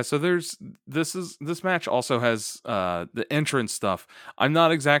 Yeah, so this match also has the entrance stuff. I'm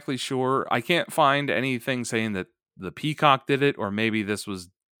not exactly sure. I can't find anything saying that the Peacock did it or maybe this was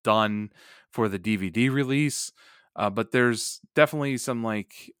done for the DVD release. But there's definitely some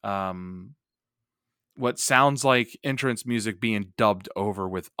like what sounds like entrance music being dubbed over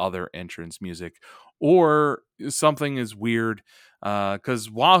with other entrance music, or something is weird because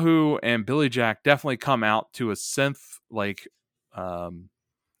Wahoo and Billy Jack definitely come out to a synth like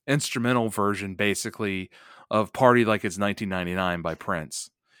instrumental version basically of Party Like It's 1999 by Prince.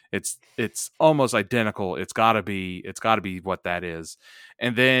 It's almost identical. It's got to be what that is.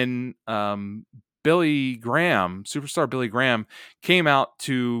 And then Billy Graham, superstar Billy Graham, came out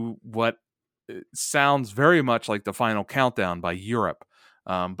to what sounds very much like The Final Countdown by Europe.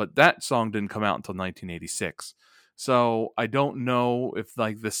 But that song didn't come out until 1986. So I don't know if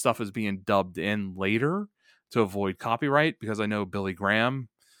like this stuff is being dubbed in later to avoid copyright, because I know Billy Graham,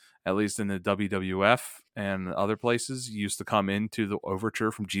 at least in the WWF and other places, used to come into the overture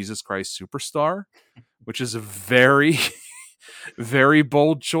from Jesus Christ Superstar, which is a very, very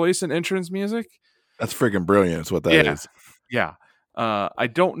bold choice in entrance music. That's freaking brilliant. Is what that Yeah. is. Yeah. I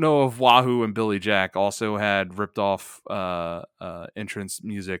don't know if Wahoo and Billy Jack also had ripped off entrance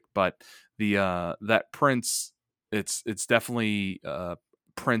music, but the that Prince, it's definitely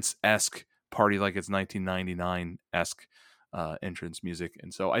Prince esque Party Like It's 1999 esque entrance music,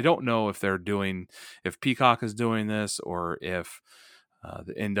 and so I don't know if Peacock is doing this or if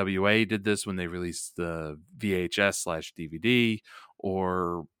the NWA did this when they released the VHS/DVD,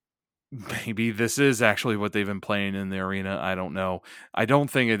 or maybe this is actually what they've been playing in the arena. I don't know. I don't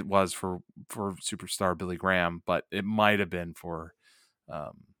think it was for superstar Billy Graham, but it might have been for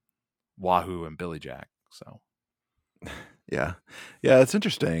um, Wahoo and Billy Jack. So Yeah, yeah. It's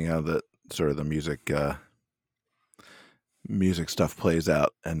interesting how the sort of the music stuff plays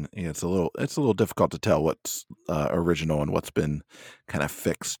out, and it's a little difficult to tell what's original and what's been kind of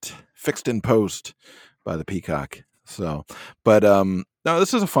fixed in post by the Peacock. So, but no,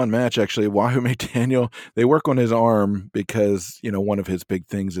 this is a fun match actually. Wahoo McDaniel, they work on his arm because one of his big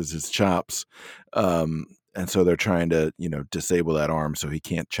things is his chops. And so they're trying to, disable that arm so he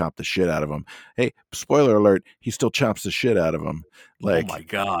can't chop the shit out of him. Hey, spoiler alert, he still chops the shit out of him. oh Like, my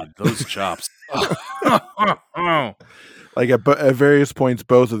god, those chops. like at various points,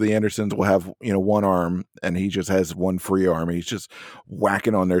 both of the Andersons will have, one arm and he just has one free arm. He's just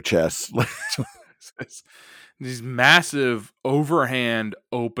whacking on their chests. These massive overhand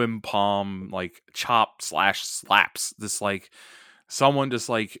open palm like chop/slaps. This like someone just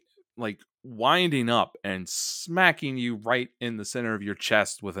like winding up and smacking you right in the center of your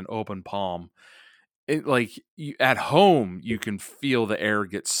chest with an open palm. It like at home you can feel the air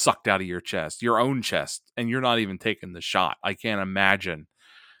get sucked out of your chest, your own chest, and you're not even taking the shot. I can't imagine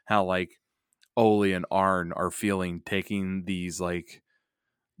how like Ole and Arn are feeling taking these like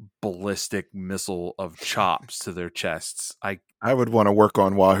ballistic missile of chops to their chests. I would want to work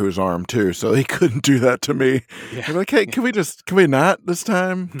on Wahoo's arm too, so he couldn't do that to me. Yeah. I'd be like, hey, can we not this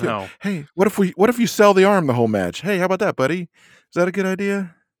time? No. Hey, what if you sell the arm the whole match? Hey, how about that, buddy? Is that a good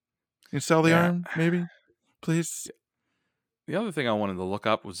idea? You sell the Yeah. arm, maybe, please. The other thing I wanted to look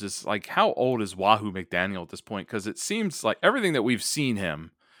up was just like how old is Wahoo McDaniel at this point? Because it seems like everything that we've seen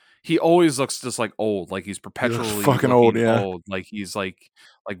him, he always looks just like old, like he's He looks perpetually fucking old, looking yeah. old, like he's like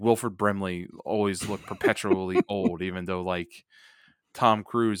Wilford Brimley always looked perpetually old, even though like Tom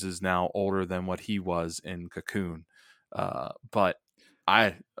Cruise is now older than what he was in Cocoon. But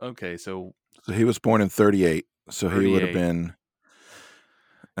Okay, so So he was born in 38. So he would have 38. been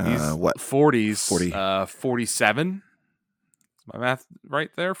He's what 40s, 40 47. Is my math right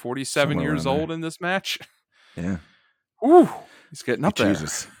there? 47 somewhere years around there. old in this match. Yeah. Woo, he's getting Sweet up there,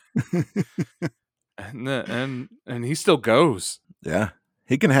 Jesus. and he still goes. Yeah.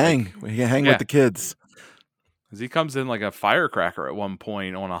 He can hang. Like, He can hang with yeah, the kids. because he comes in like a firecracker at one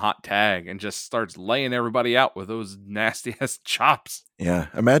point on a hot tag and just starts laying everybody out with those nasty ass chops. Yeah.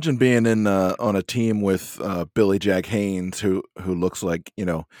 Imagine being in on a team with Billy Jack Haynes, who looks like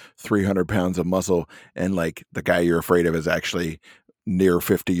 300 pounds of muscle, and like the guy you're afraid of is actually near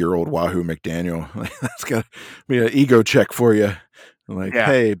 50-year-old Wahoo McDaniel. Like, that's got to be an ego check for you. Like, Yeah,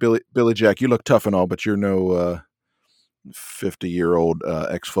 hey, Billy Jack, you look tough and all, but you're no 50-year-old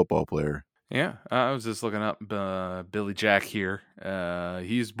ex-football player. yeah. I was just looking up Billy Jack here.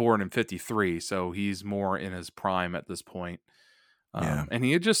 He's born in 53, so he's more in his prime at this point. Yeah. And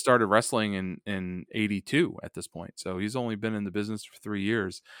he had just started wrestling in 82 at this point. So he's only been in the business for 3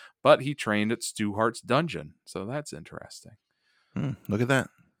 years, but he trained at Stu Hart's Dungeon. So that's interesting. Look at that.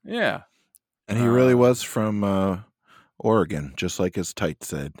 Yeah. And he really was from Oregon, just like his tight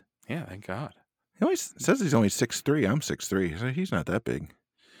said. Yeah, thank God. He always says he's only 6'3". I'm 6'3", so he's not that big.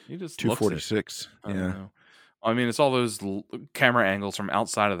 He just looks it. 246. I don't Yeah. know. I mean, it's all those camera angles from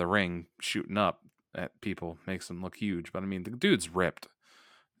outside of the ring shooting up at people makes him look huge. But I mean, the dude's ripped.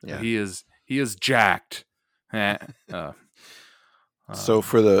 Yeah. He is jacked. So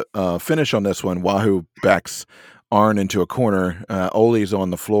for the finish on this one, Wahoo backs Arn into a corner. Ole's on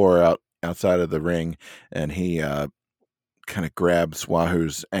the floor outside of the ring, and he kind of grabs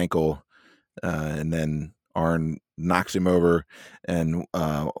Wahoo's ankle, and then Arn knocks him over, and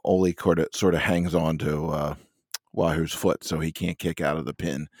Ole sort of hangs on to Wahoo's foot so he can't kick out of the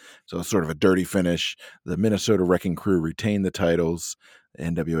pin. So it's sort of a dirty finish. The Minnesota Wrecking Crew retain the titles, the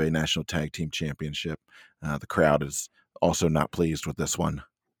NWA National Tag Team Championship. The crowd is also not pleased with this one.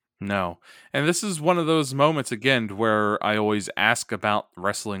 No. And this is one of those moments, again, where I always ask about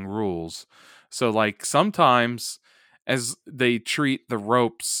wrestling rules. So, like, sometimes as they treat the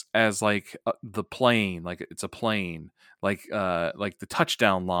ropes as like the plane, like it's a plane, like the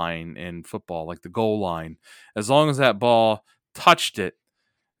touchdown line in football, like the goal line, as long as that ball touched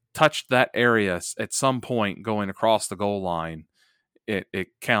that area at some point going across the goal line, it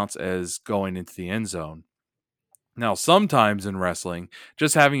counts as going into the end zone. Now, sometimes in wrestling,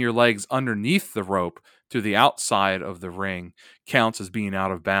 just having your legs underneath the rope to the outside of the ring counts as being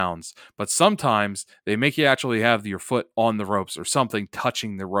out of bounds. But sometimes they make you actually have your foot on the ropes or something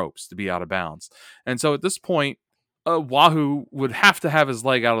touching the ropes to be out of bounds. And so at this point, Wahoo would have to have his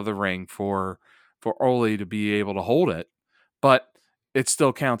leg out of the ring for Ole to be able to hold it. But it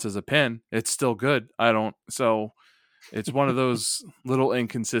still counts as a pin. It's still good. It's one of those little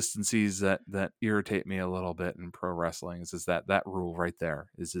inconsistencies that irritate me a little bit in pro wrestling. Is that rule right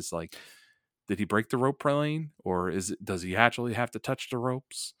there? Is this like, did he break the rope lane, or does he actually have to touch the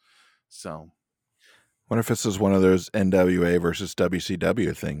ropes? So, Wonder if this is one of those NWA versus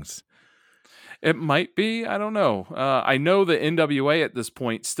WCW things. it might be. I don't know. I know the NWA at this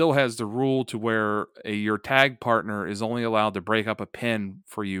point still has the rule to where your tag partner is only allowed to break up a pin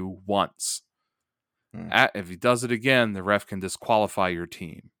for you once. If he does it again, the ref can disqualify your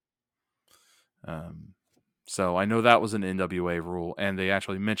team. So I know that was an NWA rule, and they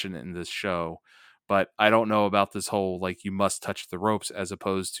actually mentioned it in this show. But I don't know about this whole like you must touch the ropes as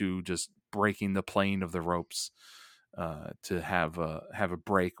opposed to just breaking the plane of the ropes to have a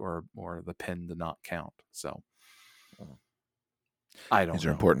break or the pin to not count. So I don't These are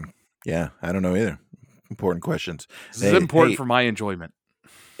know. important. Yeah, I don't know either. Important questions. This is important for my enjoyment.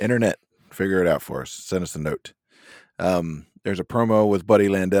 Internet, figure it out for us. Send us a note. There's a promo with Buddy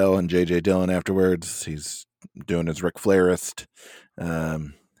Landell and JJ Dillon afterwards. He's doing his Ric Flairist.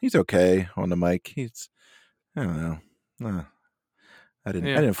 He's okay on the mic. I don't know. I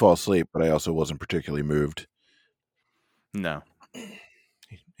didn't fall asleep, but I also wasn't particularly moved. No.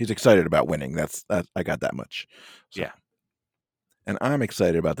 He's excited about winning. I got that much. So. Yeah. And I'm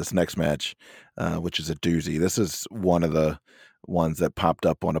excited about this next match, which is a doozy. This is one of the ones that popped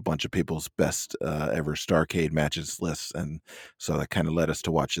up on a bunch of people's best ever Starrcade matches lists, and so that kind of led us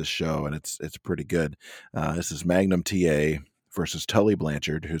to watch this show, and it's pretty good. This is Magnum TA versus Tully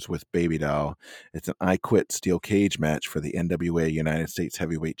Blanchard, who's with Baby Doll. It's an I Quit steel cage match for the NWA United States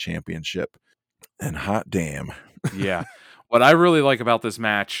Heavyweight Championship. And hot damn. Yeah. What I really like about this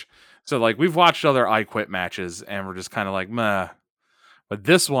match, so like we've watched other I Quit matches and we're just kind of like, meh. But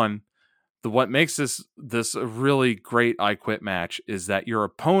this one, what makes this a really great I Quit match is that your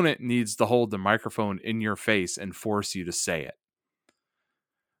opponent needs to hold the microphone in your face and force you to say it.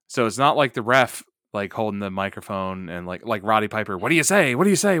 So it's not like the ref like holding the microphone and like Roddy Piper, what do you say? What do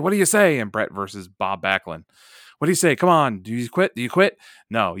you say? What do you say? And Brett versus Bob Backlund. What do you say? Come on. Do you quit? Do you quit?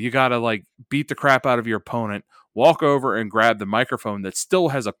 No, you got to like beat the crap out of your opponent, walk over and grab the microphone that still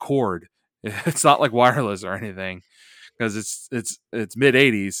has a cord. It's not like wireless or anything because it's mid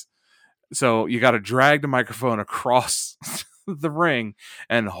 80s. So you got to drag the microphone across the ring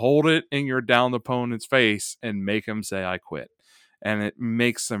and hold it in your downed opponent's face and make him say I quit. And it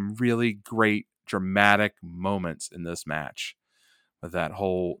makes some really great dramatic moments in this match with that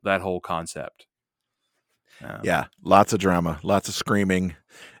whole concept. Yeah, lots of drama, lots of screaming,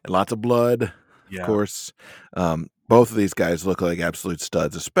 and lots of blood, of Yeah. course. Both of these guys look like absolute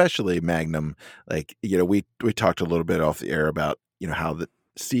studs, especially Magnum. Like, we talked a little bit off the air about, how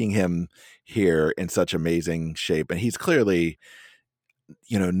seeing him here in such amazing shape, and he's clearly,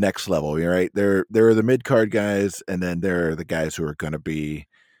 next level, right? There are the mid-card guys, and then there are the guys who are going to be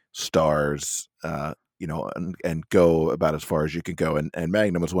stars, and go about as far as you can go. And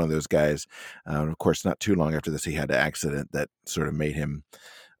Magnum was one of those guys. Of course, not too long after this, he had an accident that sort of made him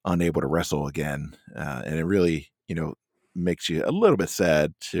unable to wrestle again. And it really, makes you a little bit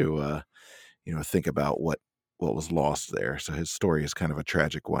sad to, think about what was lost there. So his story is kind of a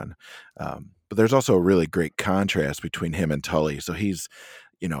tragic one. But there's also a really great contrast between him and Tully. So he's,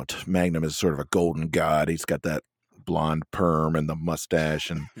 Magnum is sort of a golden god. He's got that blonde perm and the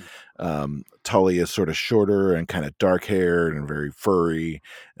mustache, and Tully is sort of shorter and kind of dark haired and very furry,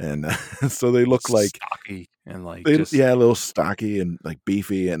 and so they look like stocky and like a little stocky and like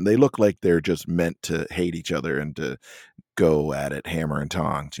beefy, and they look like they're just meant to hate each other and to go at it hammer and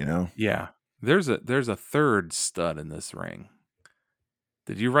tongs. Yeah. There's a third stud in this ring.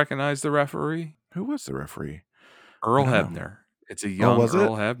 Did you recognize the referee? Who was the referee? Earl Hebner. It's a Oh, young was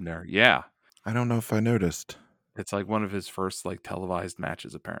Earl it? Hebner. Yeah. I don't know if I noticed. It's like one of his first like televised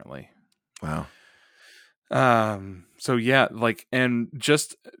matches, apparently. Wow. So yeah, like, and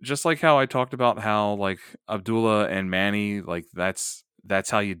just like how I talked about how like Abdullah and Manny, like that's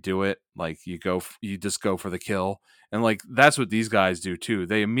how you do it. Like you just go for the kill. And like that's what these guys do too.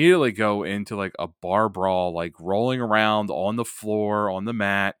 They immediately go into like a bar brawl, like rolling around on the floor, on the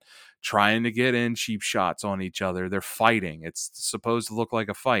mat, trying to get in cheap shots on each other. They're fighting. It's supposed to look like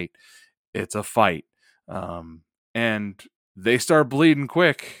a fight. It's a fight. And they start bleeding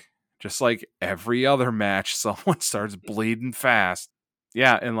quick. Just like every other match, someone starts bleeding fast.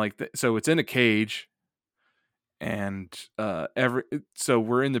 Yeah, and like so it's in a cage, and so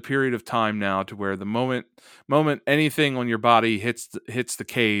we're in the period of time now to where the moment anything on your body hits the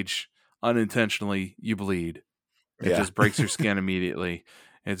cage unintentionally, you bleed. It just breaks your skin immediately.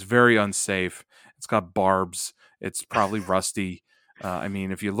 It's very unsafe. It's got barbs. It's probably rusty. I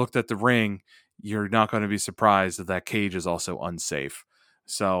mean, if you looked at the ring, you're not going to be surprised that cage is also unsafe.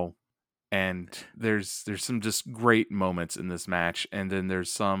 So, and there's some just great moments in this match, and then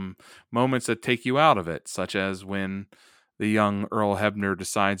there's some moments that take you out of it, such as when the young Earl Hebner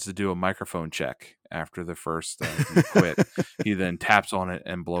decides to do a microphone check after the first you quit. He then taps on it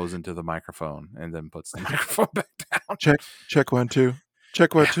and blows into the microphone, and then puts the microphone back down. Check 1 2.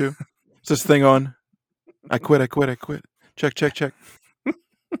 Check 1 2. Is this thing on? I quit. Check.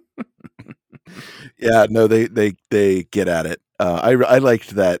 Yeah, no, they get at it. I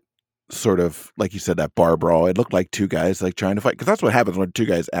liked that sort of, like you said, that bar brawl. It looked like two guys like trying to fight, because that's what happens when two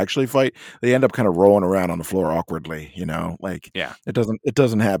guys actually fight. They end up kind of rolling around on the floor awkwardly, like Yeah. it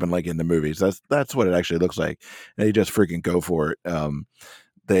doesn't happen like in the movies. That's what it actually looks like. And they just freaking go for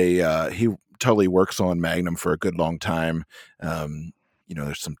it. He totally works on Magnum for a good long time.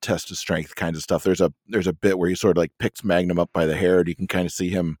 There's some test of strength kinds of stuff. There's a bit where he sort of like picks Magnum up by the hair, and you can kind of see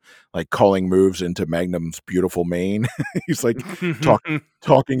him like calling moves into Magnum's beautiful mane. He's like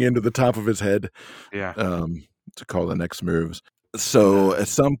talking into the top of his head, Yeah. to call the next moves. So at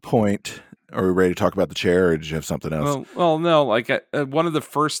some point, are we ready to talk about the chair, or did you have something else? Well, no. Like one of the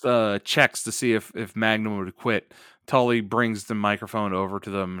first checks to see if Magnum would quit, Tully brings the microphone over to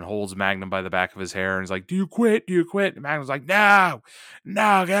them and holds Magnum by the back of his hair and is like, "Do you quit? Do you quit?" And Magnum's like, "No,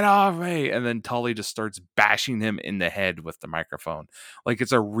 get off me!" And then Tully just starts bashing him in the head with the microphone, like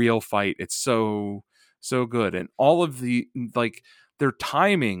it's a real fight. It's so good, and all of the like their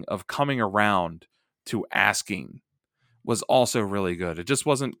timing of coming around to asking was also really good. It just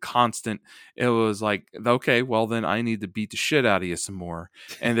wasn't constant. It was like, okay, well then I need to beat the shit out of you some more.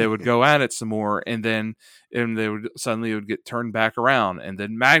 And they would go at it some more, and then they would suddenly it would get turned back around, and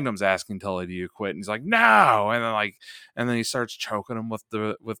then Magnum's asking Tully, "Do you quit?" And he's like, "No." And then he starts choking him with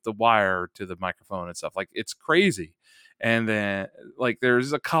the wire to the microphone and stuff. Like, it's crazy. And then like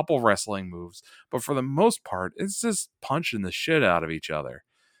there's a couple wrestling moves, but for the most part, it's just punching the shit out of each other.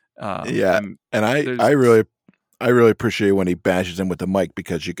 Yeah, And and there's I really appreciate when he bashes him with the mic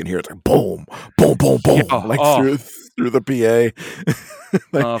because you can hear it's like boom, boom, boom, yeah, boom, like through the PA.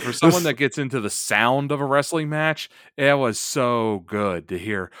 Like for someone this that gets into the sound of a wrestling match, it was so good to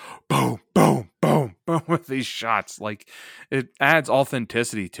hear boom, boom, boom, boom with these shots. Like it adds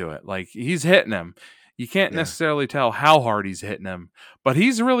authenticity to it. Like he's hitting him. You can't yeah. necessarily tell how hard he's hitting him, but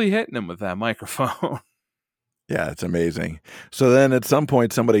he's really hitting him with that microphone. Yeah, it's amazing. So then at some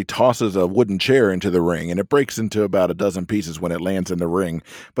point, somebody tosses a wooden chair into the ring, and it breaks into about a dozen pieces when it lands in the ring.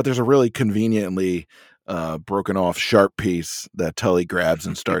 But there's a really conveniently broken off sharp piece that Tully grabs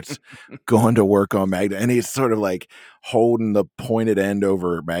and starts going to work on Magnum. And he's sort of like holding the pointed end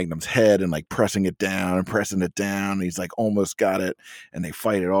over Magnum's head and like pressing it down and pressing it down. And he's like almost got it, and they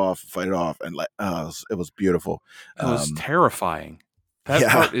fight it off, and like it was beautiful. It was Um, terrifying. That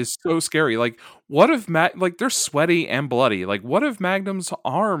yeah, part is so scary. Like, what if like they're sweaty and bloody? Like, what if Magnum's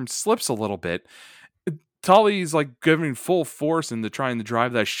arm slips a little bit? Tully's like giving full force into trying to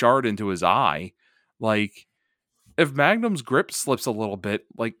drive that shard into his eye. Like, if Magnum's grip slips a little bit,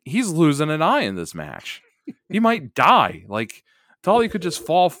 like he's losing an eye in this match. He might die. Like Tully could just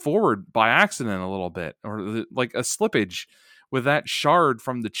fall forward by accident a little bit, or like a slippage with that shard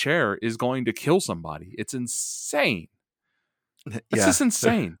from the chair is going to kill somebody. It's insane. It's yeah. just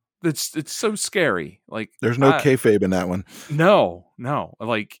insane. It's so scary. Like There's no kayfabe in that one. no.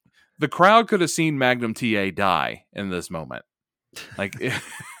 Like the crowd could have seen Magnum TA die in this moment. Like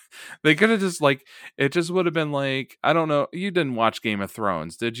they could have just like it just would have been like I don't know. You didn't watch Game of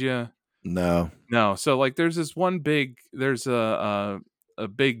Thrones, did you? No. No. So like there's this one big there's a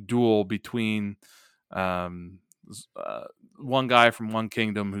big duel between um one guy from one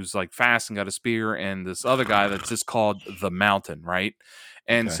kingdom who's like fast and got a spear and this other guy that's just called the Mountain, right?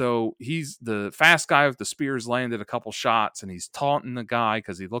 And Okay. so he's the fast guy with the spears landed a couple shots and he's taunting the guy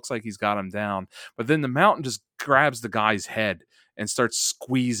because he looks like he's got him down. But then the Mountain just grabs the guy's head and starts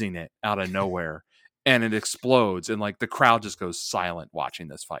squeezing it out of nowhere and it explodes and like the crowd just goes silent watching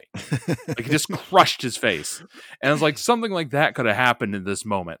this fight. Like he just crushed his face. And it's like something like that could have happened in this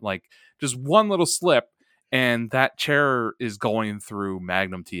moment. Like just one little slip and that chair is going through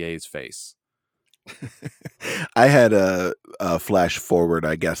Magnum TA's face. I had a flash forward,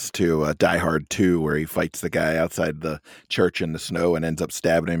 I guess, to Die Hard 2, where he fights the guy outside the church in the snow and ends up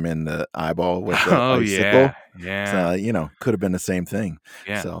stabbing him in the eyeball with the Oh icicle. yeah. Yeah. So, could have been the same thing.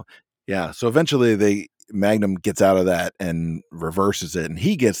 Yeah. So, yeah. So eventually Magnum gets out of that and reverses it, and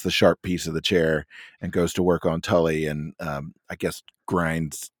he gets the sharp piece of the chair and goes to work on Tully and I guess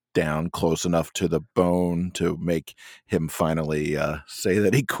grinds down close enough to the bone to make him finally say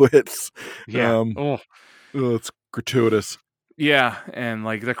that he quits. Yeah. Um, Oh. oh, it's gratuitous. Yeah, and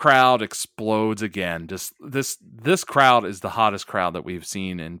like the crowd explodes again. Just this crowd is the hottest crowd that we've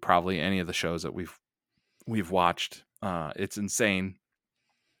seen in probably any of the shows that we've watched. It's insane.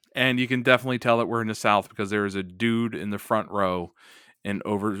 And you can definitely tell that we're in the South because there is a dude in the front row in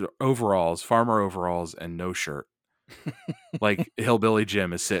overalls, farmer overalls, and no shirt. Like Hillbilly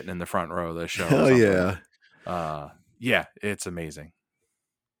Jim is sitting in the front row of the show or Hell something. yeah. Yeah, it's amazing.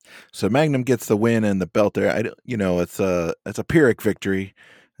 So Magnum gets the win and the belt there. It's a Pyrrhic victory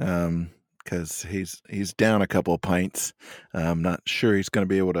because he's down a couple of pints. I'm not sure he's going to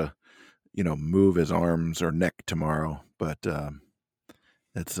be able to move his arms or neck tomorrow, but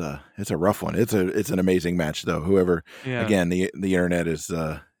it's a rough one. It's an amazing match though. Whoever Yeah. again the internet is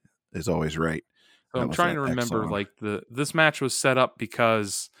always right. So That I'm was trying that to X remember song. like this match was set up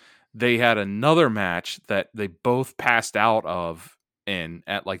because they had another match that they both passed out of in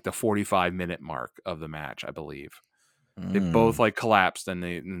at like the 45-minute mark of the match, I believe. They both Mm. like collapsed and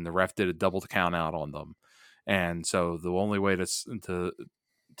the ref did a double count out on them. And so the only way to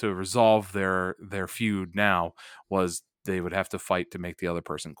resolve their feud now was they would have to fight to make the other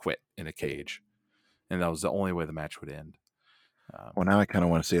person quit in a cage. And that was the only way the match would end. Well, now I kind of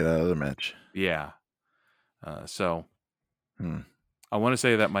want to see that other match. Yeah. So Hmm. I want to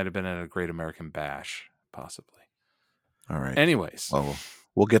say that might have been at a Great American Bash, possibly. All right. Anyways, Well,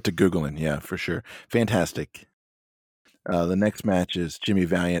 we'll get to Googling. Yeah, for sure. Fantastic. The next match is Jimmy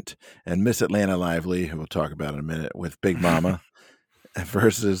Valiant and Miss Atlanta Lively, who we'll talk about in a minute, with Big Mama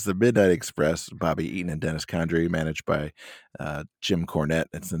versus the Midnight Express, Bobby Eaton and Dennis Condrey, managed by Jim Cornette.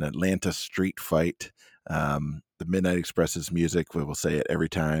 It's an Atlanta street fight. The Midnight Express's music, we will say it every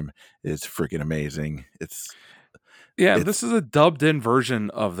time, is freaking amazing. yeah, It's this is a dubbed in version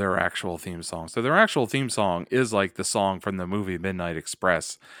of their actual theme song. So their actual theme song is like the song from the movie Midnight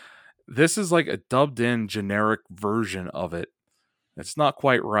Express. This is like a dubbed in generic version of it. It's not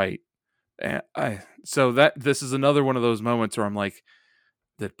quite right. And so this is another one of those moments where I'm like,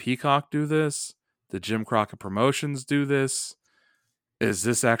 Did Peacock do this? Did Jim Crockett Promotions do this? Is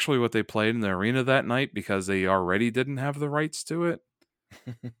this actually what they played in the arena that night because they already didn't have the rights to it?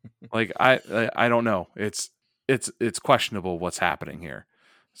 Like I don't know. It's questionable what's happening here.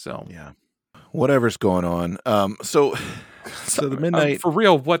 So Yeah, whatever's going on. So the midnight. for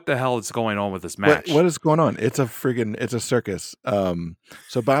real, what the hell is going on with this match? What is going on? It's a circus.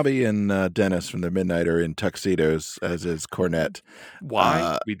 So Bobby and Dennis from the Midnight are in tuxedos, as is Cornette.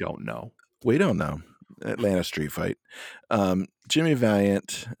 Why? We don't know. We don't know. Atlanta street fight. Jimmy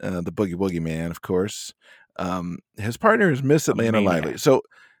Valiant, the Boogie Woogie Man, of course. His partner is Miss Atlanta Lively. So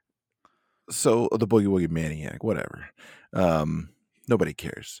the Boogie Woogie Maniac, whatever. Nobody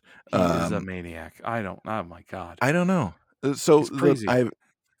cares. He is a maniac. Oh my God. I don't know. So the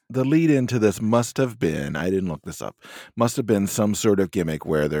lead into this must have been, I didn't look this up, must have been some sort of gimmick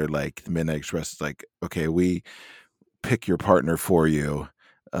where they're like, the Midnight Express is like, okay, we pick your partner for you,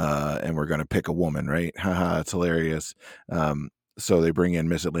 and we're going to pick a woman, right? Haha, it's hilarious. So they bring in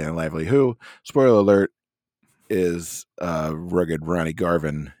Miss Atlanta Lively, who, spoiler alert, is rugged Ronnie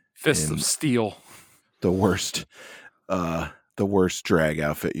Garvin. Fist of Steel. The worst drag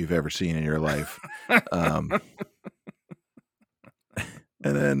outfit you've ever seen in your life.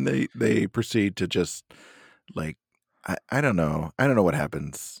 And then they proceed to just like, I don't know what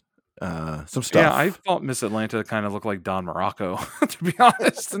happens. Some stuff. Yeah, I thought Miss Atlanta kind of looked like Don Morocco, to be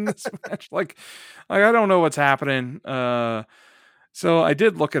honest, in this match. Like I don't know what's happening. So I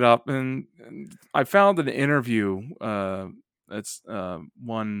did look it up, and I found an interview that's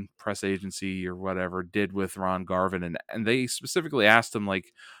one press agency or whatever did with Ron Garvin, and they specifically asked him,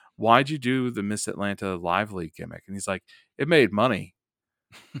 like, why'd you do the Miss Atlanta Lively gimmick? And he's like, it made money.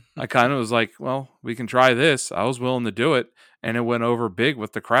 I kind of was like, well, we can try this. I was willing to do it, and it went over big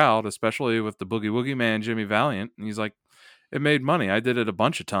with the crowd, especially with the Boogie Woogie Man, Jimmy Valiant. And he's like, it made money. I did it a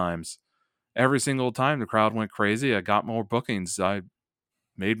bunch of times. Every single time the crowd went crazy, I got more bookings. I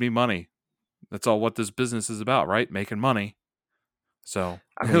made me money. That's all what this business is about, right? Making money. So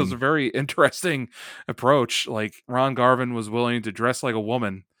it was a very interesting approach. Like Ron Garvin was willing to dress like a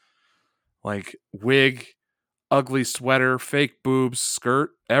woman, like wig, ugly sweater, fake boobs,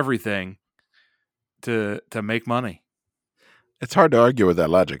 skirt, everything to make money. It's hard to argue with that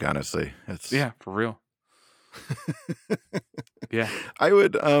logic, honestly. Yeah, for real. Yeah. I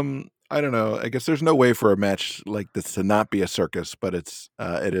would I don't know. I guess there's no way for a match like this to not be a circus, but it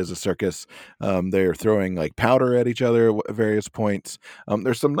is a circus. They're throwing like powder at each other at various points.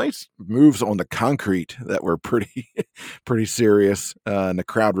 There's some nice moves on the concrete that were pretty serious, and the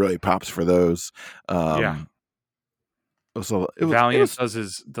crowd really pops for those. Yeah. Valiant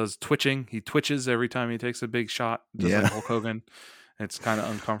does twitching. He twitches every time he takes a big shot. Just like Hulk Hogan. It's kind of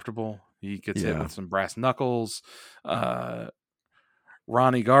uncomfortable. He gets hit with some brass knuckles.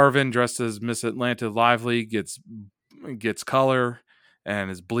 Ronnie Garvin, dressed as Miss Atlanta Lively, gets color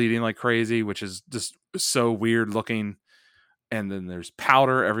and is bleeding like crazy, which is just so weird looking. And then there's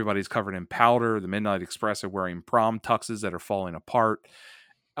powder. Everybody's covered in powder. The Midnight Express are wearing prom tuxes that are falling apart.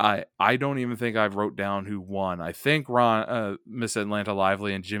 I don't even think I've wrote down who won. I think Miss Atlanta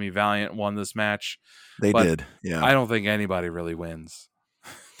Lively and Jimmy Valiant won this match. They did, yeah. I don't think anybody really wins.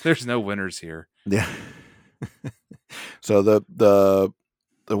 There's no winners here. Yeah. So the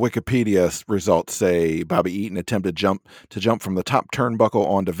Wikipedia results say Bobby Eaton attempted to jump from the top turnbuckle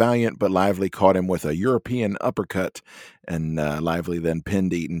onto Valiant, but Lively caught him with a European uppercut, and Lively then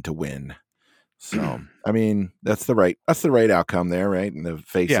pinned Eaton to win. So, I mean, that's the right outcome there, right? And the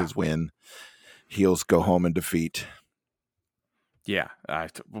faces win, heels go home in defeat. Yeah. Oh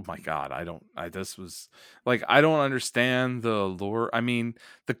my God. This was like, I don't understand the lure. I mean,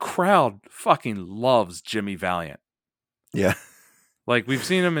 the crowd fucking loves Jimmy Valiant. Yeah. Like we've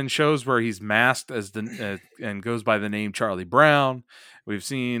seen him in shows where he's masked as and goes by the name Charlie Brown. We've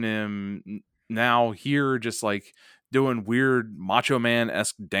seen him now here just like doing weird Macho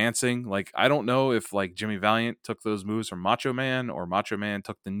Man-esque dancing. Like, I don't know if like Jimmy Valiant took those moves from Macho Man or Macho Man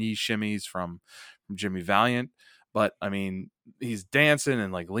took the knee shimmies from Jimmy Valiant. But I mean, he's dancing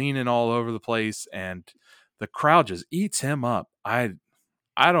and like leaning all over the place, and the crowd just eats him up. I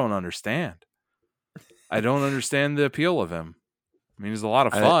don't understand. I don't understand the appeal of him. I mean, he's a lot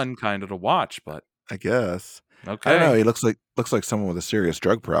of fun kind of to watch, but I guess. Okay. I don't know. He looks like someone with a serious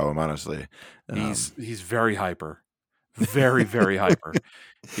drug problem, honestly. He's very hyper. Very, very hyper.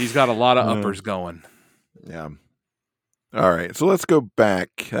 He's got a lot of uppers going. Yeah. All right. So let's go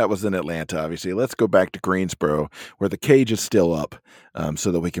back. That was in Atlanta, obviously. Let's go back to Greensboro, where the cage is still up,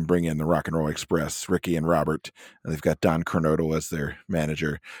 so that we can bring in the Rock and Roll Express, Ricky and Robert. And they've got Don Cornotto as their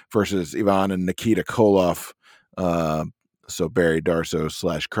manager versus Ivan and Nikita Koloff. So Barry Darso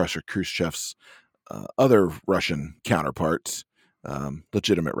 / Crusher Khrushchev's other Russian counterparts,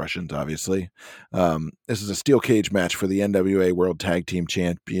 legitimate Russians, obviously. This is a steel cage match for the NWA World Tag Team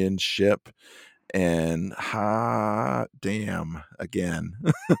Championship. And hot damn again.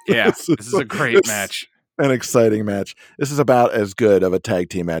 Yeah, this is a great match. An exciting match. This is about as good of a tag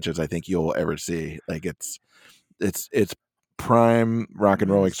team match as I think you'll ever see. Like it's prime Rock and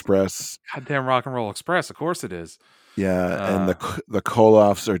Roll Express. Goddamn Rock and Roll Express, of course it is. Yeah, and the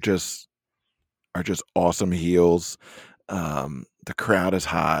Koloffs are just awesome heels. The crowd is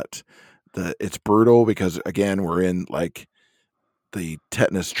hot. It's brutal because again we're in like the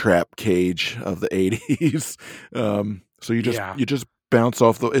tetanus trap cage of the 80s. So you just bounce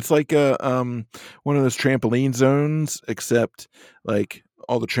off it's like one of those trampoline zones, except like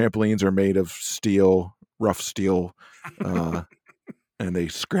all the trampolines are made of steel, rough steel, and they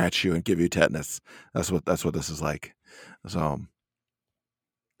scratch you and give you tetanus. That's what this is like. So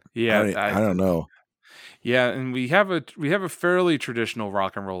yeah, I don't know. Yeah, and we have a fairly traditional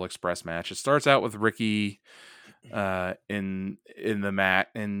Rock and Roll Express match. It starts out with Ricky in the mat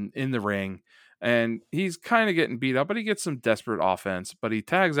and in the ring, and he's kind of getting beat up, but he gets some desperate offense, but he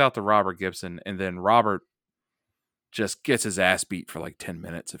tags out to Robert Gibson, and then Robert just gets his ass beat for like 10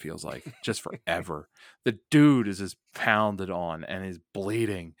 minutes, it feels like, just forever. The dude is just pounded on and he's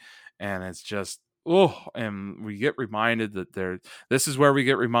bleeding, and it's just and we get reminded that this is where we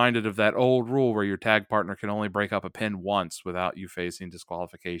get reminded of that old rule where your tag partner can only break up a pin once without you facing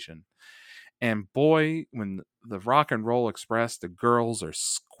disqualification. And boy, when the Rock and Roll Express, the girls are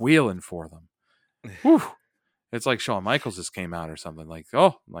squealing for them. Whew. It's like Shawn Michaels just came out or something. Like,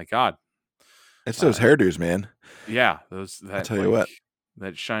 oh my God. It's those hairdos, man. Yeah. I'll tell you what.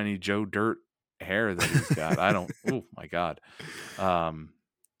 That shiny Joe Dirt hair that he's got. Oh my God.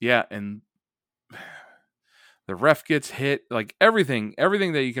 Yeah. And the ref gets hit. Like everything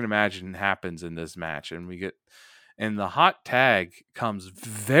that you can imagine happens in this match. And the hot tag comes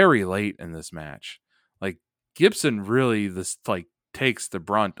very late in this match. Like Gibson really takes the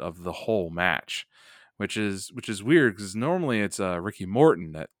brunt of the whole match, which is weird because normally it's Ricky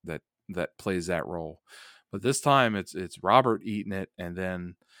Morton that plays that role, but this time it's Robert eating it, and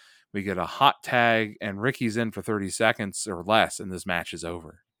then we get a hot tag and Ricky's in for 30 seconds or less, and this match is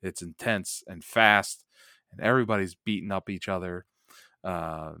over. It's intense and fast, and everybody's beating up each other.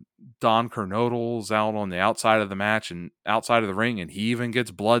 Don Kernodle's out on the outside of the match and outside of the ring, and he even gets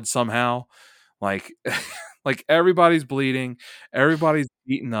blood somehow. Like like everybody's bleeding, everybody's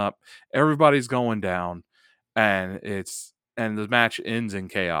beaten up, everybody's going down, and the match ends in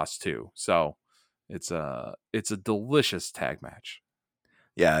chaos too. So it's a delicious tag match.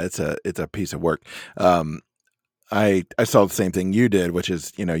 Yeah, it's a piece of work. I saw the same thing you did, which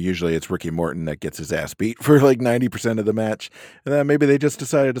is, usually it's Ricky Morton that gets his ass beat for like 90% of the match. And then maybe they just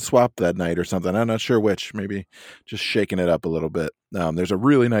decided to swap that night or something. I'm not sure which. Maybe just shaking it up a little bit. There's a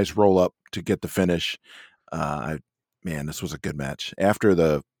really nice roll up to get the finish. This was a good match. After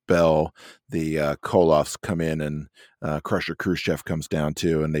the bell, the Koloffs come in and Crusher Khrushchev comes down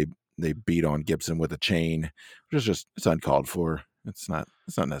too, and they beat on Gibson with a chain, which is it's uncalled for. It's not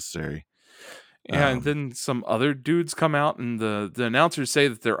necessary. Yeah, and then some other dudes come out, and the announcers say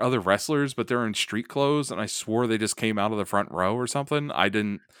that they're other wrestlers, but they're in street clothes, and I swore they just came out of the front row or something. I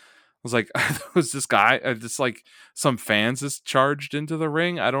was like, was this guy just like some fans just charged into the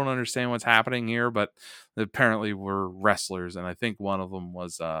ring? I don't understand what's happening here, but apparently we're wrestlers, and I think one of them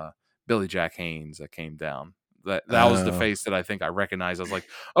was Billy Jack Haynes that came down. That was the face that I think I recognized. I was like,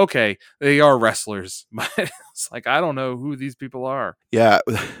 okay, they are wrestlers. But it's like, I don't know who these people are. Yeah,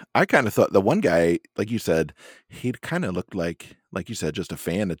 I kind of thought the one guy, like you said, he kind of looked like you said, just a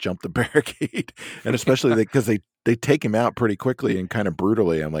fan that jumped the barricade. And especially because they take him out pretty quickly and kind of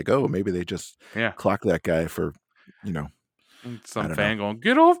brutally. I'm like, oh, maybe they just clock that guy for, some fan going,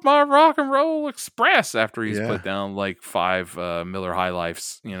 get off my Rock and Roll Express after he's put down like 5 Miller High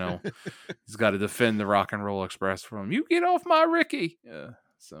Lifes. He's got to defend the Rock and Roll Express from him. You get off my Ricky.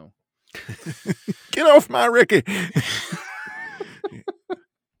 So get off my Ricky.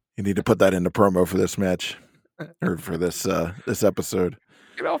 You need to put that in the promo for this match or for this episode.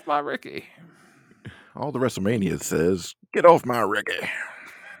 Get off my Ricky. All the WrestleMania says, get off my Ricky.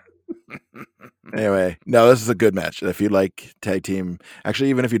 Anyway, no, this is a good match. If you like tag team, actually,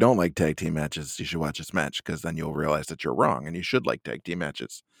 even if you don't like tag team matches, you should watch this match because then you'll realize that you're wrong and you should like tag team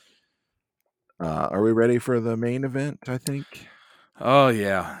matches. Are we ready for the main event, I think? Oh,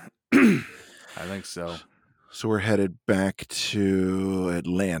 yeah. I think so. So we're headed back to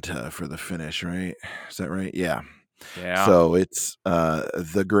Atlanta for the finish, right? Is that right? Yeah. Yeah. So it's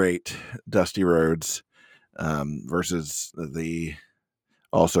the great Dusty Rhodes versus the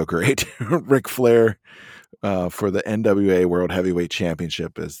also great Ric Flair for the NWA World Heavyweight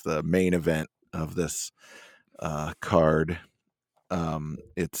Championship is the main event of this card.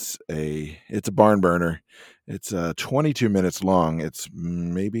 It's a barn burner. It's 22 minutes long. Is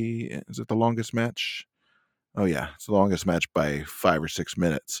it the longest match? Oh yeah, it's the longest match by 5 or 6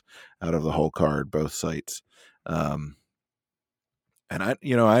 minutes out of the whole card, both sites. And I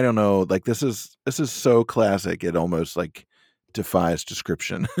don't know, like this is so classic it almost like defies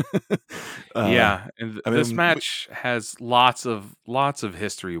description. Yeah, and I this mean, match has lots of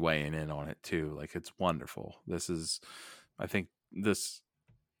history weighing in on it too. Like it's wonderful. I think this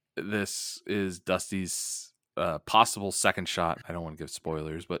is Dusty's possible second shot. I don't want to give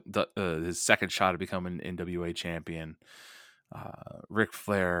spoilers, but his second shot at becoming NWA champion. Ric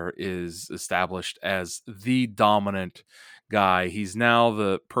Flair is established as the dominant guy. He's now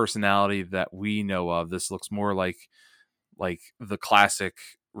the personality that we know of. This looks more like the classic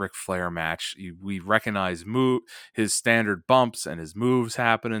Ric Flair match. We recognize his standard bumps and his moves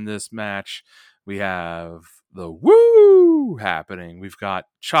happen in this match. We have the woo happening. We've got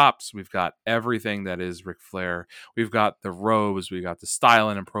chops. We've got everything that is Ric Flair. We've got the robes. We got the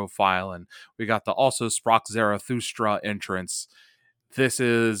styling and profiling. We got the also Sprock Zarathustra entrance. This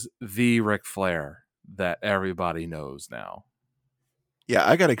is the Ric Flair that everybody knows now. yeah,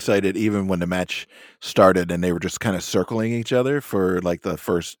 I got excited even when the match started and they were just kind of circling each other for like the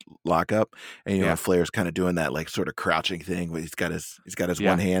first lockup, and Yeah. Flair's kind of doing that like sort of crouching thing where he's got his one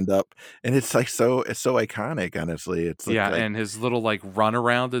Yeah. hand up, and it's like it's so iconic. Honestly, it's Yeah, like and his little like run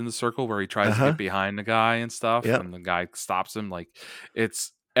around in the circle where he tries to uh-huh, get behind the guy and stuff, yep. and the guy stops him. Like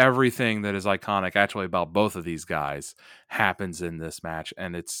it's everything that is iconic actually about both of these guys happens in this match,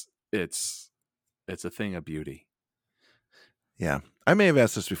 and it's a thing of beauty. Yeah. I may have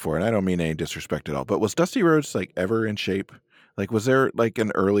asked this before, and I don't mean any disrespect at all, but was Dusty Rhodes like ever in shape? Like, was there like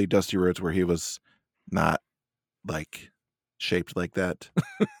an early Dusty Rhodes where he was not like shaped like that?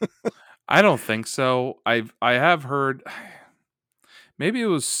 I don't think so. I have heard maybe it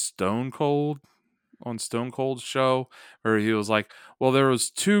was Stone Cold on Stone Cold's show where he was like, well, there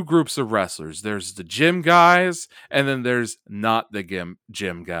was two groups of wrestlers. There's the gym guys, and then there's not the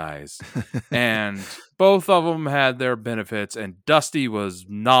gym guys. And both of them had their benefits, and Dusty was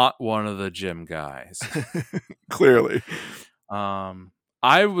not one of the gym guys. Clearly.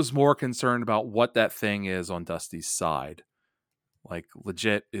 I was more concerned about what that thing is on Dusty's side. Like,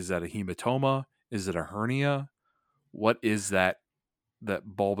 legit, is that a hematoma? Is it a hernia? What is that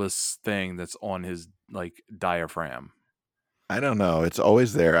bulbous thing that's on his like diaphragm? I don't know. It's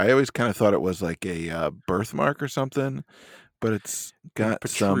always there. I always kind of thought it was like a birthmark or something, but it's It got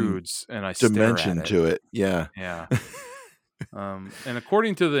some protrudes, and I stare at dimension it. to it. Yeah. Yeah. And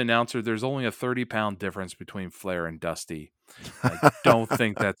according to the announcer, there's only a 30-pound difference between Flair and Dusty. I don't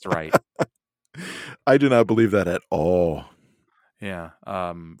think that's right. I do not believe that at all. Yeah.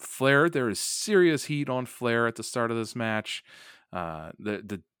 Flair, there is serious heat on Flair at the start of this match.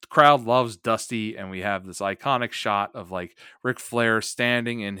 The crowd loves Dusty, and we have this iconic shot of like Ric Flair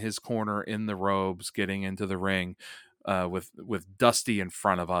standing in his corner in the robes, getting into the ring, with Dusty in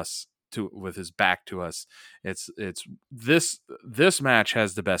front of us, with his back to us. It's this match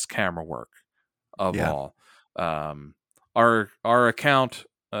has the best camera work of Yeah. all. Our account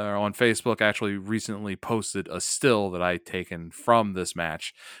on Facebook actually recently posted a still that I taken from this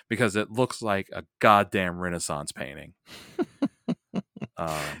match because it looks like a goddamn Renaissance painting.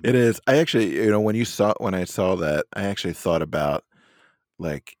 It is. I actually, when I saw that, I actually thought about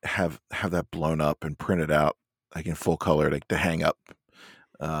like have that blown up and printed out like in full color, like to hang up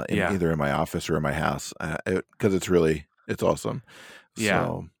in Yeah, either in my office or in my house, because it's awesome.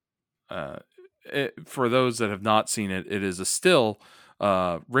 yeah. So For those that have not seen it, it is a still.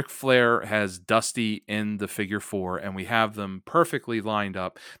 Ric Flair has Dusty in the figure four, and we have them perfectly lined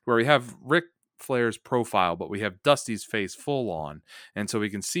up where we have Ric Flair's profile, but we have Dusty's face full on. And so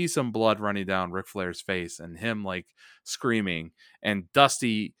we can see some blood running down Ric Flair's face and him like screaming, and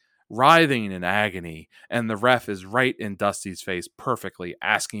Dusty writhing in agony. And the ref is right in Dusty's face perfectly,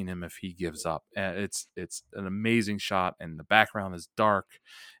 asking him if he gives up. And it's an amazing shot, and the background is dark,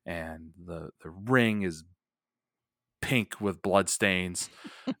 and the ring is pink with blood stains.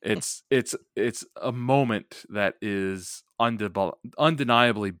 It's a moment that is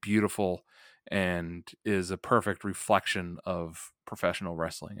undeniably beautiful and is a perfect reflection of professional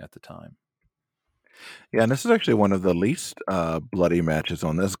wrestling at the time. yeah, and this is actually one of the least bloody matches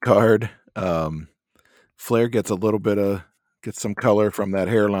on this card. Flair gets gets some color from that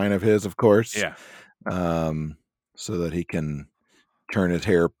hairline of his, of course, Yeah. so that he can turn his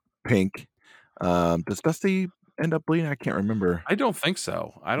hair pink. Does Dusty end up bleeding? I can't remember. I don't think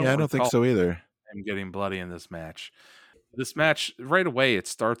so. I Yeah, don't I don't think recall so either. him getting bloody in this match. This match, right away, it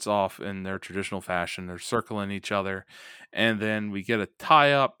starts off in their traditional fashion. They're circling each other, and then we get a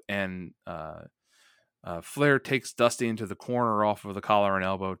tie up, and Flair takes Dusty into the corner off of the collar and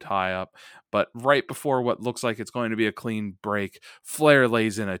elbow tie up. But right before what looks like it's going to be a clean break, Flair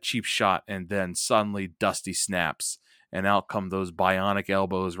lays in a cheap shot, and then suddenly Dusty snaps, and out come those bionic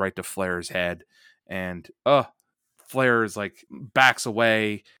elbows right to Flair's head. And Flair is like backs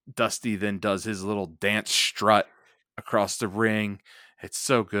away. Dusty then does his little dance strut across the ring. It's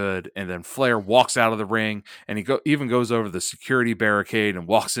so good. And then Flair walks out of the ring, and even goes over the security barricade and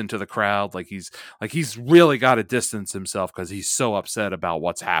walks into the crowd like he's really got to distance himself because he's so upset about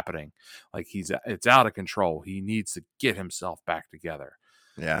what's happening. Like it's out of control. He needs to get himself back together.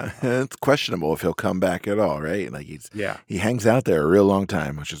 Yeah, it's questionable if he'll come back at all, right? Like Yeah. he hangs out there a real long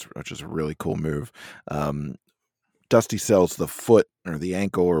time, which is a really cool move. Dusty sells the foot or the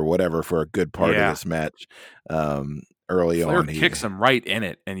ankle or whatever for a good part of Yeah. this match. Early Flair on, kicks him right in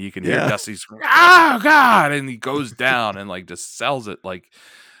it, and you can hear yeah, Dusty scream, "Oh God!" And he goes down and like just sells it like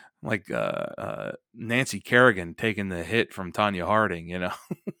Nancy Kerrigan taking the hit from Tanya Harding,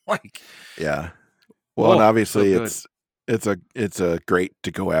 like yeah. Well, and so obviously good. it's a great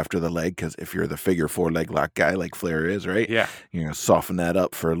to go after the leg because if you're the figure four leg lock guy like Flair is, right? Yeah, Soften that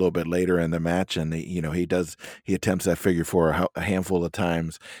up for a little bit later in the match, and he attempts that figure four a handful of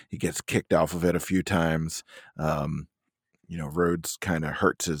times. He gets kicked off of it a few times. Rhodes kind of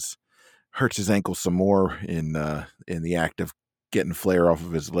hurts his ankle some more in the act of getting Flair off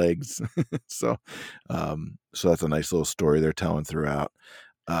of his legs. so that's a nice little story they're telling throughout.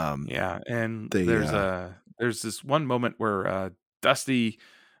 yeah, and They there's this one moment where Dusty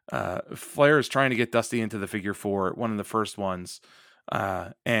Flair is trying to get Dusty into the figure four, one of the first ones.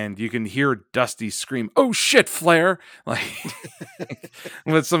 And you can hear Dusty scream, "Oh shit, Flair!" Like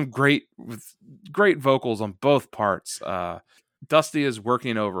with great vocals on both parts. Dusty is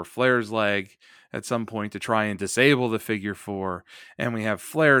working over Flair's leg at some point to try and disable the figure four, and we have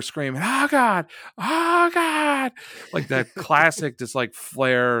Flair screaming, "Oh God! Oh God!" Like that classic, just like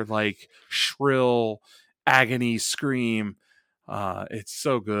Flair, like shrill agony scream. It's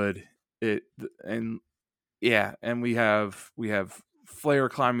so good. It and Yeah, and we have Flair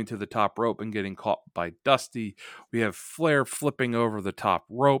climbing to the top rope and getting caught by Dusty. We have Flair flipping over the top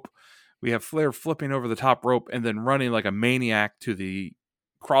rope. We have Flair flipping over the top rope and then running like a maniac to the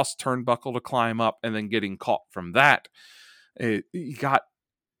cross turnbuckle to climb up and then getting caught from that. He got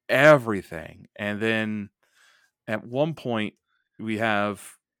everything. And then at one point we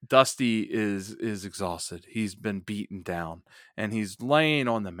have Dusty is exhausted. He's been beaten down and he's laying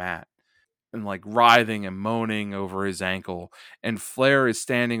on the mat and like writhing and moaning over his ankle, and Flair is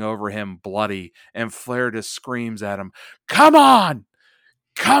standing over him bloody, and Flair just screams at him, come on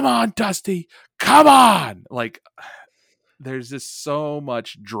Dusty, come on!" Like there's just so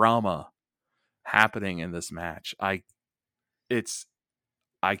much drama happening in this match. I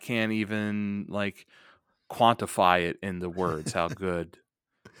can't even like quantify it in the words how good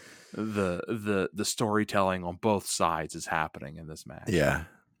the storytelling on both sides is happening in this match. yeah,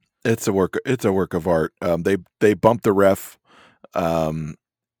 it's a work of art. They bump the ref, and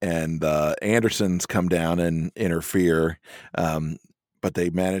Andersons come down and interfere, but they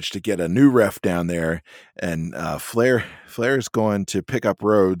manage to get a new ref down there, and Flair's going to pick up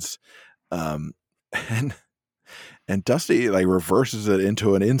Rhodes, um, and Dusty like reverses it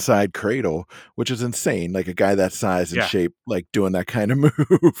into an inside cradle, which is insane. Like a guy that size and Yeah. shape, like doing that kind of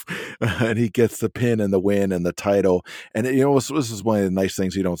move, and he gets the pin and the win and the title. And this is one of the nice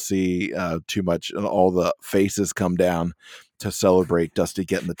things you don't see too much. And all the faces come down to celebrate Dusty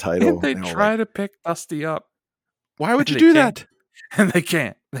getting the And title. they Like, try to pick Dusty up, why would and you they do can't. that? And they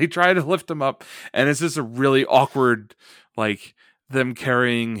can't. They try to lift him up, and it's just a really awkward, like them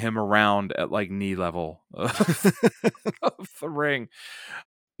carrying him around at like knee level of the ring.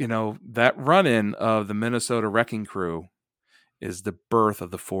 That run-in of the Minnesota Wrecking Crew is the birth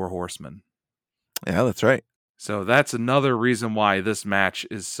of the Four Horsemen. Yeah, that's right. So that's another reason why this match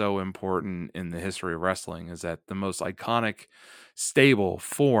is so important in the history of wrestling, is that the most iconic stable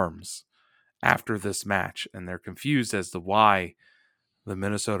forms after this match, and they're confused as to why the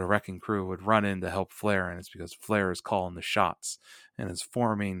Minnesota Wrecking Crew would run in to help Flair, and it's because Flair is calling the shots and is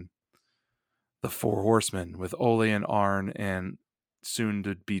forming the Four Horsemen with Ole and Arn, and soon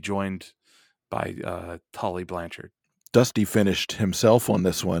to be joined by Tully Blanchard. Dusty finished himself on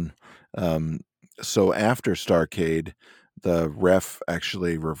this one. So after Starrcade, the ref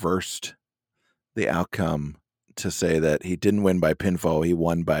actually reversed the outcome to say that he didn't win by pinfall. He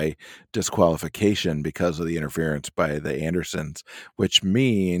won by disqualification because of the interference by the Andersons, which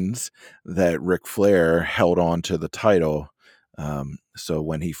means that Ric Flair held on to the title. So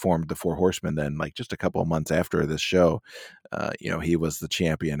when he formed the Four Horsemen, then like just a couple of months after this show, he was the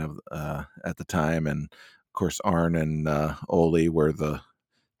champion of at the time, and of course Arn and Ole were the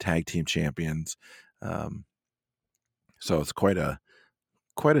tag team champions. So it's quite a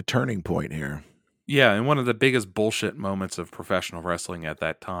turning point here. Yeah, and one of the biggest bullshit moments of professional wrestling at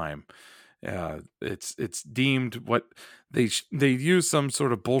that time. It's deemed what they use some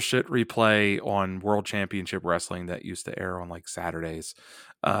sort of bullshit replay on World Championship Wrestling that used to air on like Saturdays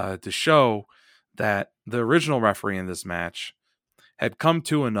to show that the original referee in this match had come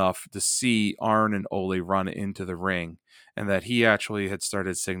to enough to see Arn and Ole run into the ring, and that he actually had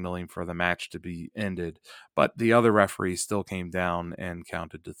started signaling for the match to be ended, but the other referee still came down and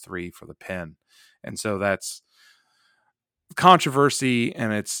counted to 3 for the pin. And so that's controversy,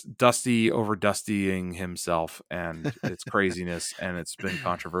 and it's Dusty over Dustying himself and its craziness, and it's been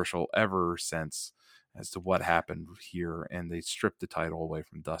controversial ever since as to what happened here, and they stripped the title away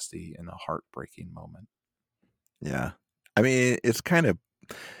from Dusty in a heartbreaking moment. Yeah. I mean, it's kind of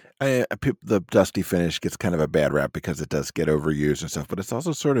the Dusty finish gets kind of a bad rap because it does get overused and stuff, but it's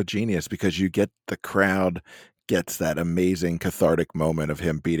also sort of genius because you get the crowd gets that amazing cathartic moment of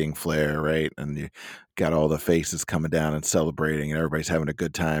him beating Flair, right? And you got all the faces coming down and celebrating, and everybody's having a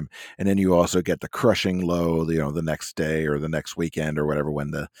good time. And then you also get the crushing low, the next day or the next weekend or whatever,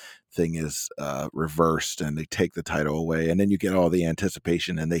 when the thing is reversed and they take the title away. And then you get all the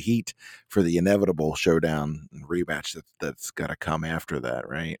anticipation and the heat for the inevitable showdown and rematch that's got to come after that,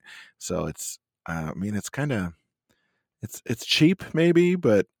 right? So it's, it's kind of, it's cheap maybe,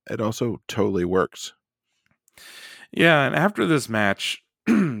 but it also totally works. Yeah, and after this match,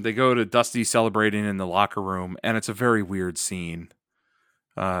 they go to Dusty celebrating in the locker room, and it's a very weird scene.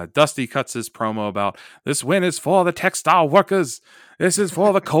 Dusty cuts his promo about this win is for the textile workers. This is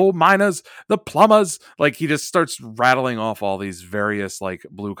for the coal miners, the plumbers. Like he just starts rattling off all these various like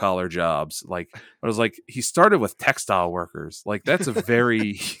blue collar jobs. Like I was like, he started with textile workers. Like that's a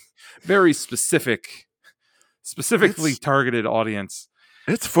very, very specifically targeted audience.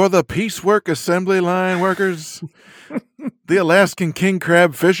 It's for the piecework assembly line workers, the Alaskan king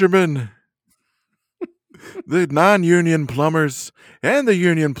crab fishermen, the non-union plumbers, and the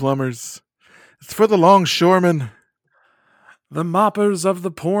union plumbers. It's for the longshoremen, the moppers of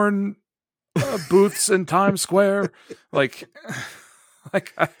the porn booths in Times Square. Like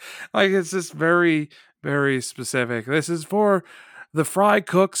it's just very, very specific. This is for the fry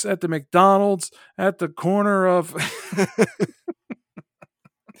cooks at the McDonald's at the corner of.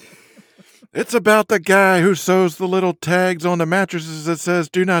 It's about the guy who sews the little tags on the mattresses that says,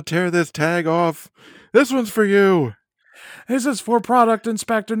 "Do not tear this tag off. This one's for you." This is for product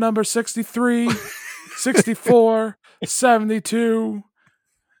inspector number 63, 64, 72.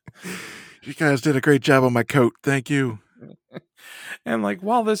 You guys did a great job on my coat. Thank you. And like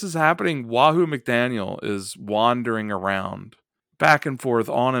while this is happening, Wahoo McDaniel is wandering around back and forth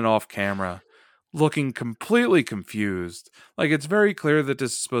on and off camera, looking completely confused. Like it's very clear that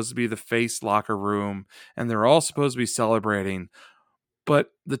this is supposed to be the face locker room and they're all supposed to be celebrating, but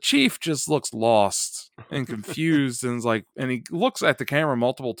the Chief just looks lost and confused and is like, and he looks at the camera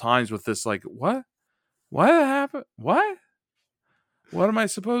multiple times with this like, what happened? What am I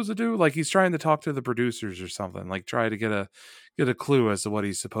supposed to do? Like he's trying to talk to the producers or something, like try to get a clue as to what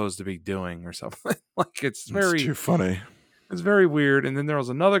he's supposed to be doing or something. Like it's too funny. It's very weird. And then there was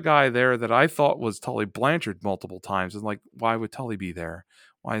another guy there that I thought was Tully Blanchard multiple times. And like, why would Tully be there?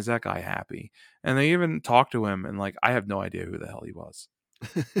 Why is that guy happy? And they even talked to him and like, I have no idea who the hell he was.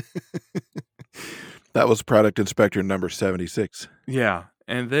 That was product inspector number 76. Yeah.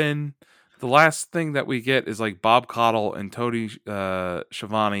 And then the last thing that we get is like Bob Caudle and Tony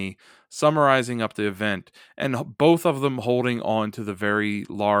Schiavone summarizing up the event, and both of them holding on to the very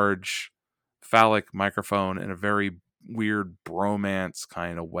large phallic microphone in a very weird bromance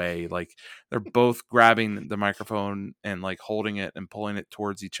kind of way. Like they're both grabbing the microphone and like holding it and pulling it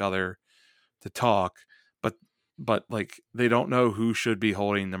towards each other to talk, but like they don't know who should be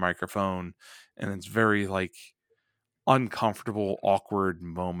holding the microphone, and it's very like uncomfortable, awkward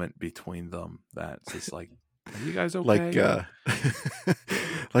moment between them that's just like, are you guys okay?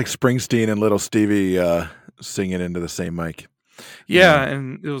 Like Springsteen and Little Stevie singing into the same mic. Yeah,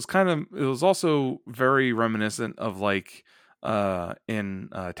 and it was also very reminiscent of like in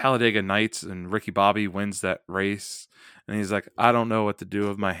Talladega Nights, and Ricky Bobby wins that race and he's like, I don't know what to do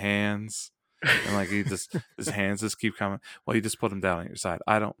with my hands, and like his hands just keep coming. Well, you just put them down on your side.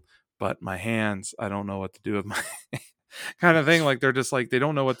 I don't, but my hands, I don't know what to do with my kind of thing. Like they're just like, they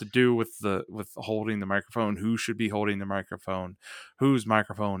don't know what to do with holding the microphone. Who should be holding the microphone? Whose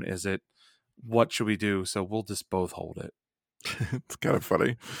microphone is it? What should we do? So we'll just both hold it. It's kind of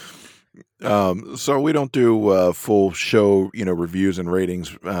funny. So we don't do full show, reviews and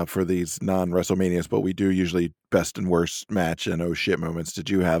ratings for these non-WrestleManias, but we do usually best and worst match and oh shit moments.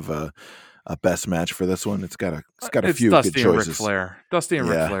 Did you have a best match for this one? It's got a few Dusty good and Ric choices. Flair. Dusty and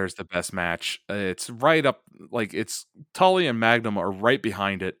Ric Yeah. Flair is the best match. It's right up, like it's Tully and Magnum are right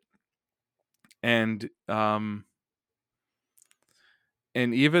behind it, and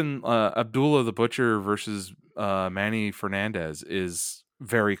even Abdullah the Butcher versus Manny Fernandez is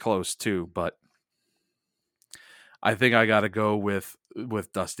very close too. But I think I got to go with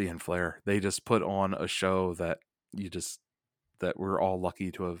Dusty and Flair. They just put on a show that that we're all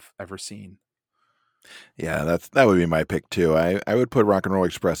lucky to have ever seen. Yeah, that would be my pick too. I would put Rock and Roll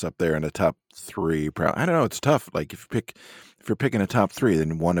Express up there in the top 3. I don't know, it's tough. Like if you're picking a top 3,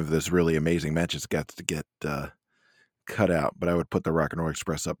 then one of this really amazing matches got to get cut out. But I would put the Rock and Roll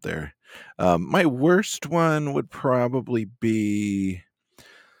Express up there. My worst one would probably be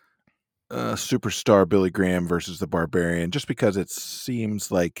Superstar Billy Graham versus the Barbarian, just because it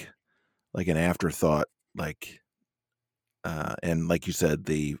seems like an afterthought. And like you said,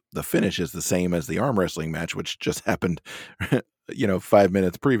 the finish is the same as the arm wrestling match, which just happened, 5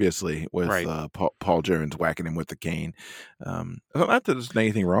 minutes previously with Right. Paul Jones whacking him with the cane. Not that there's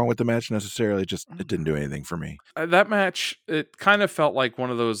anything wrong with the match necessarily, just it didn't do anything for me. That match, it kind of felt like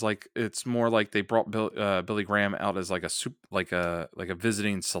one of those, like it's more like they brought Billy Graham out as like a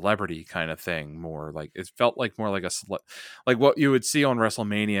visiting celebrity kind of thing. More like it felt like more like like what you would see on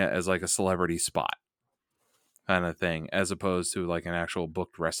WrestleMania as like a celebrity spot kind of thing, as opposed to like an actual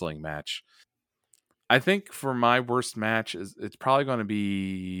booked wrestling match. I think for my worst match it's probably going to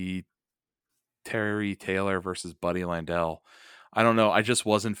be Terry Taylor versus Buddy Landell. I don't know. I just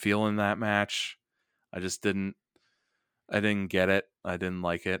wasn't feeling that match. I didn't get it. I didn't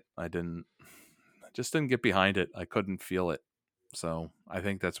like it. I just didn't get behind it. I couldn't feel it. So I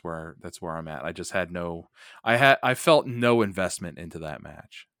think that's where I'm at. I just I felt no investment into that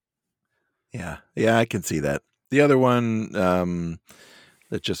match. Yeah, I can see that. The other one that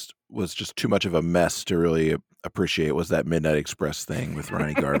was just too much of a mess to really appreciate was that Midnight Express thing with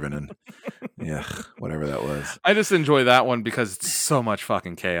Ronnie Garvin and yeah, whatever that was. I just enjoy that one because it's so much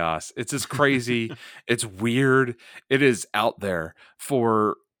fucking chaos. It's just crazy. It's weird. It is out there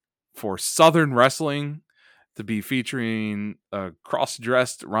for Southern wrestling to be featuring a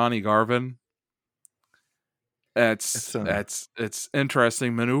cross-dressed Ronnie Garvin. It's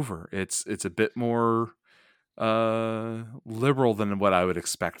interesting maneuver. It's a bit more liberal than what I would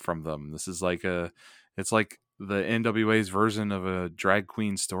expect from them. This is like it's like the NWA's version of a drag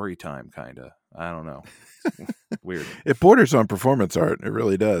queen story time, kind of. I don't know. Weird. It borders on performance art. It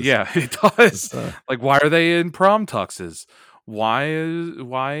really does. Yeah, it does. Like, why are they in prom tuxes? Why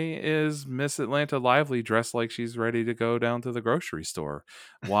is Miss Atlanta Lively dressed like she's ready to go down to the grocery store?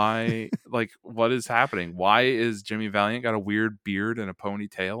 Why, like, what is happening? Why is Jimmy Valiant got a weird beard and a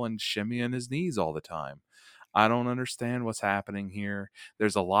ponytail and shimmying his knees all the time? I don't understand what's happening here.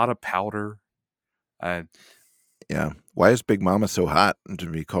 There's a lot of powder. Yeah. Why is Big Mama so hot to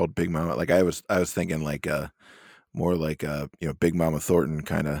be called Big Mama? Like I was thinking like more like Big Mama Thornton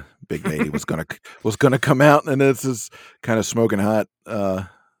kind of big lady was gonna come out, and it's this kind of smoking hot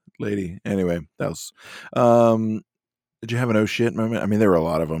lady. Anyway, that was. Did you have an oh shit moment? I mean, there were a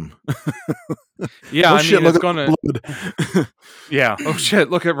lot of them. Yeah, oh I shit! mean, Look at the blood. Yeah. Oh shit!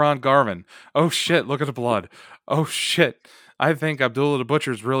 Look at Ron Garvin. Oh shit! Look at the blood. Oh shit! I think Abdullah the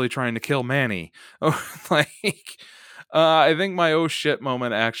Butcher's really trying to kill Manny. Oh, like, I think my oh shit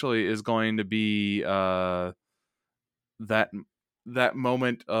moment actually is going to be that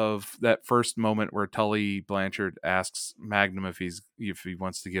moment of that first moment where Tully Blanchard asks Magnum if he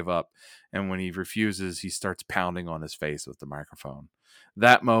wants to give up, and when he refuses, he starts pounding on his face with the microphone.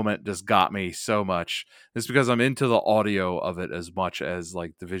 That moment just got me so much. It's because I'm into the audio of it as much as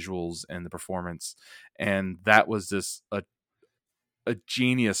like the visuals and the performance, and that was just a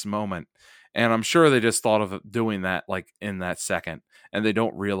genius moment. And I'm sure they just thought of doing that like in that second, and they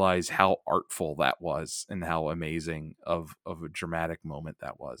don't realize how artful that was and how amazing of a dramatic moment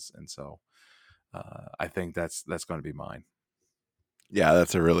that was. And so I think that's going to be mine. Yeah,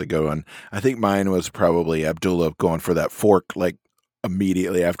 that's a really good one. I think mine was probably Abdullah going for that fork like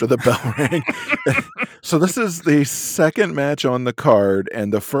immediately after the bell rang. So this is the second match on the card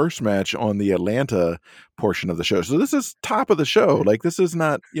and the first match on the Atlanta portion of the show. So this is top of the show. Like, this is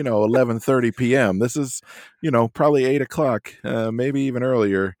not, 11:30 p.m. This is, probably 8 o'clock, maybe even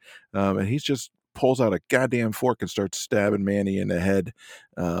earlier. And he's just pulls out a goddamn fork and starts stabbing Manny in the head.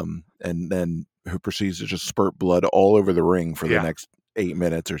 And then who proceeds to just spurt blood all over the ring for the next 8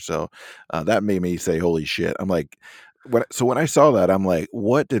 minutes or so. That made me say, holy shit. I'm like, when I saw that, I'm like,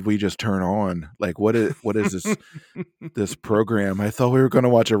 what did we just turn on? Like, what is this program? I thought we were going to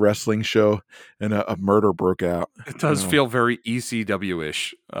watch a wrestling show and a murder broke out. It does feel very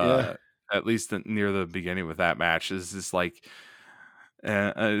ECW-ish, Yeah. at least near the beginning with that match. Is this like,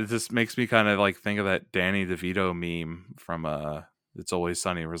 this makes me kind of like think of that Danny DeVito meme from It's Always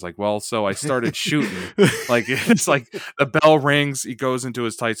Sunny, where it's like, well, so I started shooting. Like, it's like the bell rings, he goes into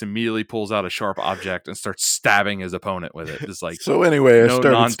his tights, immediately pulls out a sharp object and starts stabbing his opponent with it. It's like, so anyway, no I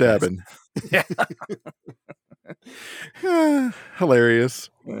started nonsense. stabbing. Yeah. Hilarious.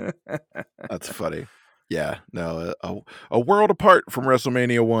 That's funny. Yeah, no, a world apart from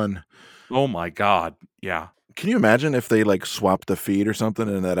WrestleMania 1. Oh my God. Yeah. Can you imagine if they like swapped the feed or something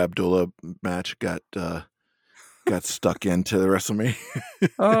and that Abdullah match got stuck into the WrestleMania?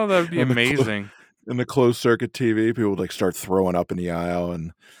 Oh, that would be amazing. In the closed circuit TV, people would like start throwing up in the aisle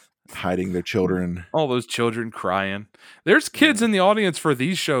and hiding their children. All those children crying. There's kids in the audience for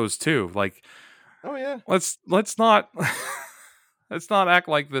these shows too. Like, oh yeah, let's not let's not act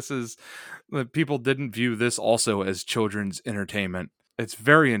like this is that people didn't view this also as children's entertainment. It's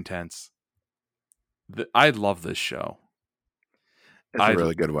very intense. I love this show. it's a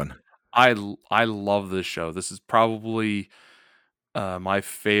really good one. I love this show. This is probably my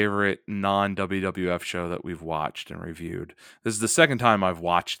favorite non-WWF show that we've watched and reviewed. This is the second time I've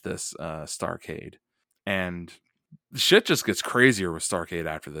watched this Starrcade, and shit just gets crazier with Starrcade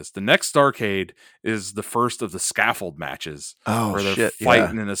after this. The next Starrcade is the first of the scaffold matches. Oh, where they're shit,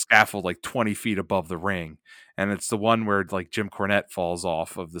 fighting in a scaffold like 20 feet above the ring. And it's the one where like Jim Cornette falls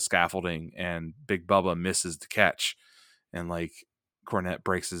off of the scaffolding and Big Bubba misses the catch. And like Cornette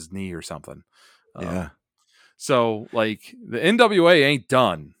breaks his knee or something. Yeah. So like the NWA ain't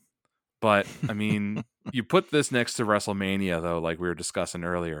done. But I mean, you put this next to WrestleMania though, like we were discussing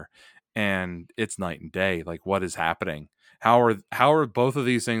earlier, and it's night and day. Like, what is happening? How are both of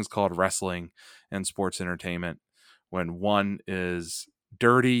these things called wrestling and sports entertainment when one is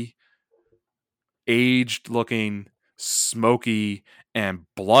dirty, aged looking, smoky, and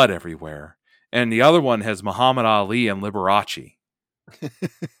blood everywhere, and the other one has Muhammad Ali and Liberace?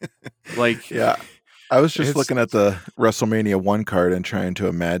 Like, yeah, I was just looking at the WrestleMania 1 card and trying to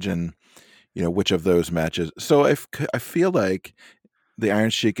imagine, which of those matches. So I feel like the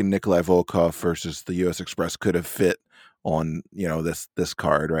Iron Sheik and Nikolai Volkov versus the U.S. Express could have fit on, this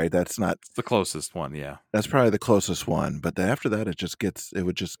card, right? It's the closest one, yeah. That's probably the closest one. But then after that, it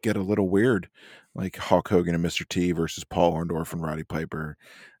would just get a little weird, like Hulk Hogan and Mr. T versus Paul Orndorff and Roddy Piper.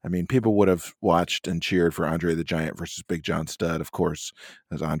 I mean, people would have watched and cheered for Andre the Giant versus Big John Studd, of course,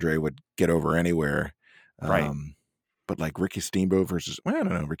 as Andre would get over anywhere. Right. But like Ricky Steamboat versus, well, I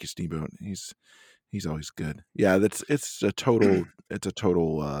don't know, Ricky Steamboat, he's always good. Yeah, it's a total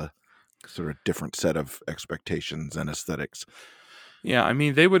sort of different set of expectations and aesthetics. Yeah, I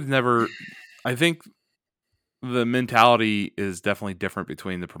mean, they would never. I think the mentality is definitely different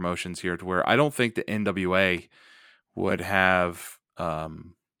between the promotions here, to where I don't think the NWA would have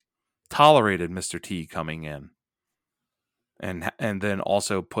tolerated Mr. T coming in and then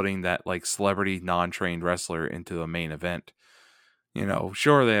also putting that like celebrity non-trained wrestler into the main event.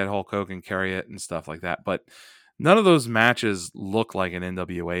 Sure, they had Hulk Hogan carry it and stuff like that, but none of those matches look like an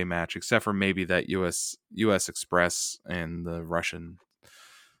NWA match, except for maybe that US Express and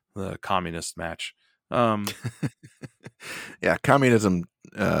the communist match. Yeah, communism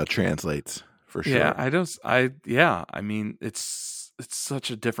translates for sure. Yeah, I mean, it's such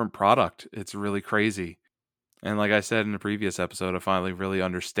a different product. It's really crazy. And like I said in the previous episode, I finally really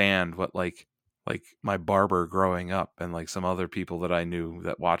understand what like my barber growing up and like some other people that I knew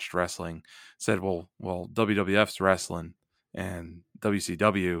that watched wrestling said, well, WWF's wrestling and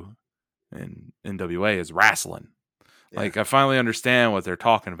WCW and NWA is wrestling. Yeah. Like, I finally understand what they're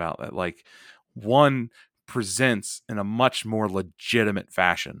talking about. That like one presents in a much more legitimate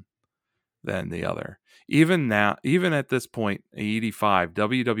fashion than the other. Even now, even at this point, 85,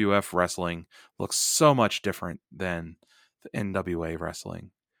 WWF wrestling looks so much different than the NWA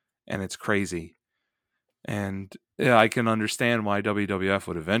wrestling. And it's crazy. And yeah, I can understand why WWF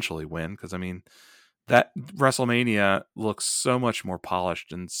would eventually win, because I mean, that WrestleMania looks so much more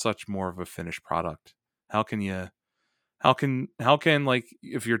polished and such more of a finished product. How can you How can like,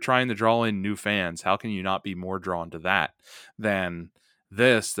 if you're trying to draw in new fans, how can you not be more drawn to that than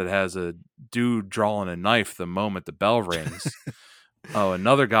this that has a dude drawing a knife the moment the bell rings? Oh,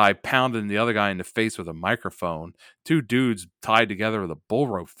 another guy pounding the other guy in the face with a microphone. Two dudes tied together with a bull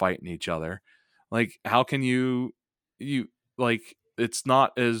rope fighting each other. Like, how can you like, it's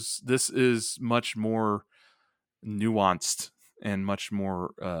not as, this is much more nuanced and much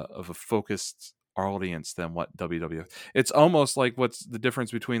more of a focused audience than what WWF. It's almost like, what's the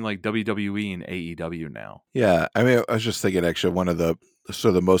difference between like WWE and AEW now? Yeah, I mean, I was just thinking actually one of the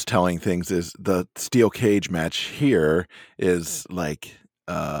the most telling things is the steel cage match here is like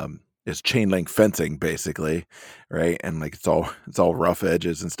is chain link fencing basically, right? And like it's all rough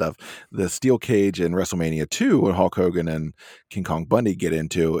edges and stuff. The steel cage in WrestleMania 2 when Hulk Hogan and King Kong Bundy get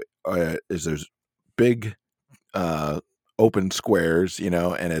into is there's big open squares,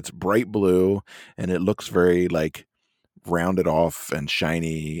 and it's bright blue and it looks very like rounded off and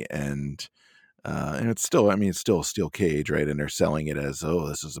shiny and it's still, I mean, it's still a steel cage, right? And they're selling it as, oh,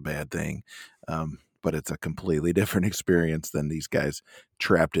 this is a bad thing. But it's a completely different experience than these guys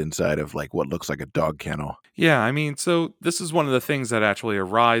trapped inside of like what looks like a dog kennel. Yeah, I mean, so this is one of the things that actually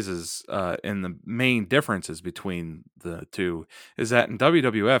arises in the main differences between the two, is that in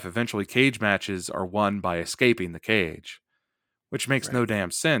WWF, eventually cage matches are won by escaping the cage, which makes Right. no damn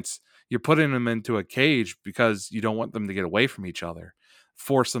sense. You're putting them into a cage because you don't want them to get away from each other,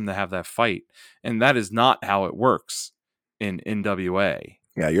 force them to have that fight. And that is not how it works in NWA.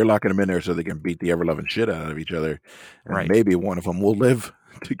 Yeah, you're locking them in there so they can beat the ever-loving shit out of each other. And Right. maybe one of them will live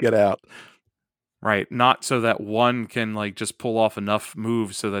to get out. Right. Not so that one can like just pull off enough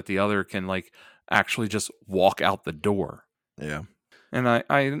moves so that the other can like actually just walk out the door. Yeah. And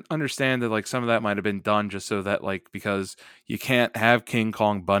I understand that like some of that might have been done just so that like, because you can't have King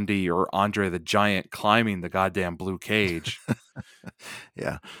Kong Bundy or Andre the Giant climbing the goddamn blue cage.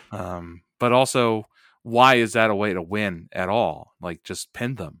 Yeah. But also, why is that a way to win at all? Like, just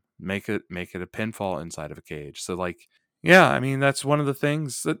pin them, make it a pinfall inside of a cage. So like, yeah, I mean, that's one of the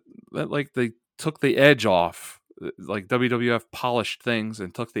things that like they took the edge off. Like WWF polished things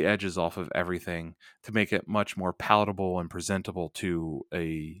and took the edges off of everything to make it much more palatable and presentable to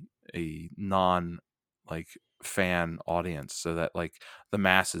a non like fan audience, so that like the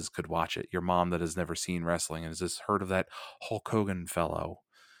masses could watch it. Your mom that has never seen wrestling and has just heard of that Hulk Hogan fellow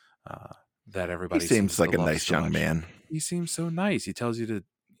that He everybody seems seems to like a love nice so young much. man. He seems so nice. He tells you to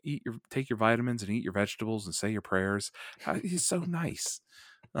take your vitamins and eat your vegetables and say your prayers. He's so nice.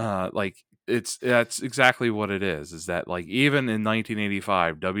 Like, that's exactly what it is that like, even in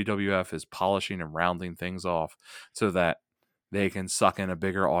 1985, WWF is polishing and rounding things off so that they can suck in a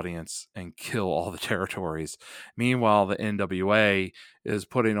bigger audience and kill all the territories. Meanwhile, the NWA is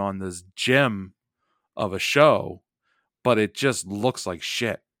putting on this gem of a show, but it just looks like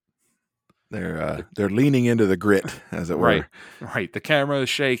shit. They're leaning into the grit, as it Right, were. right. The camera is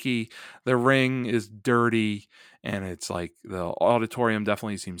shaky. The ring is dirty, and it's like the auditorium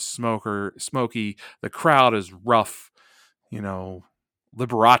definitely seems smoky. The crowd is rough.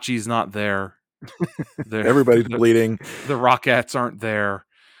 Liberace's not there. Everybody's bleeding. The Rockettes aren't there.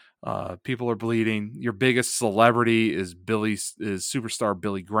 People are bleeding. Your biggest celebrity is superstar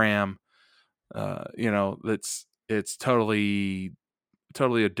Billy Graham. It's totally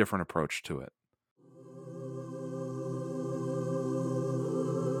a different approach to it.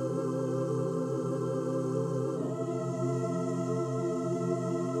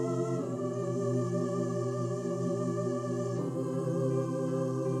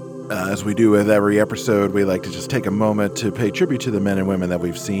 As we do with every episode, we like to just take a moment to pay tribute to the men and women that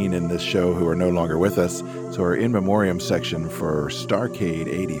we've seen in this show who are no longer with us. So our in memoriam section for Starrcade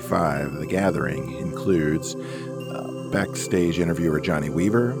 85, The Gathering, includes backstage interviewer Johnny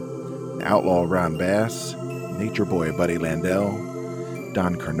Weaver, outlaw Ron Bass, nature boy Buddy Landell,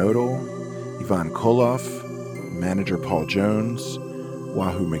 Don Carnodle, Yvonne Koloff, manager Paul Jones,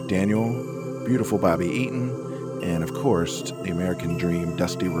 Wahoo McDaniel, beautiful Bobby Eaton, and of course, the American Dream,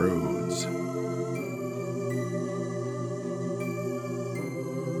 Dusty Rhodes.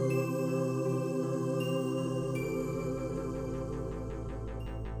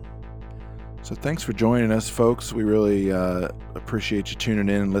 So thanks for joining us, folks. We really appreciate you tuning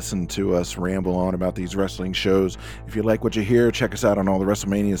in and listening to us ramble on about these wrestling shows. If you like what you hear, check us out on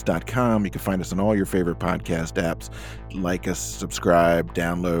allthewrestlemanias.com. You can find us on all your favorite podcast apps. Like us, subscribe,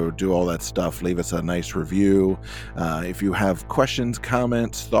 download, do all that stuff. Leave us a nice review. If you have questions,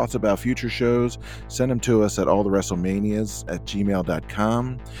 comments, thoughts about future shows, send them to us at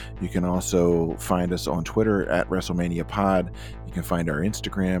allthewrestlemanias@gmail.com. You can also find us on Twitter at WrestleMania Pod. You can find our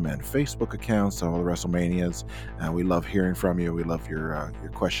Instagram and Facebook account breakdowns to all the WrestleManias. We love hearing from you. We love your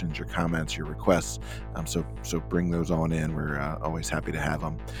questions, your comments, your requests. So bring those on in. We're always happy to have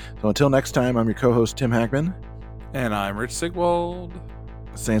them. So until next time, I'm your co-host, Tim Hackman. And I'm Rich Sigwald.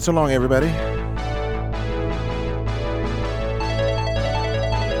 Saying so long, everybody.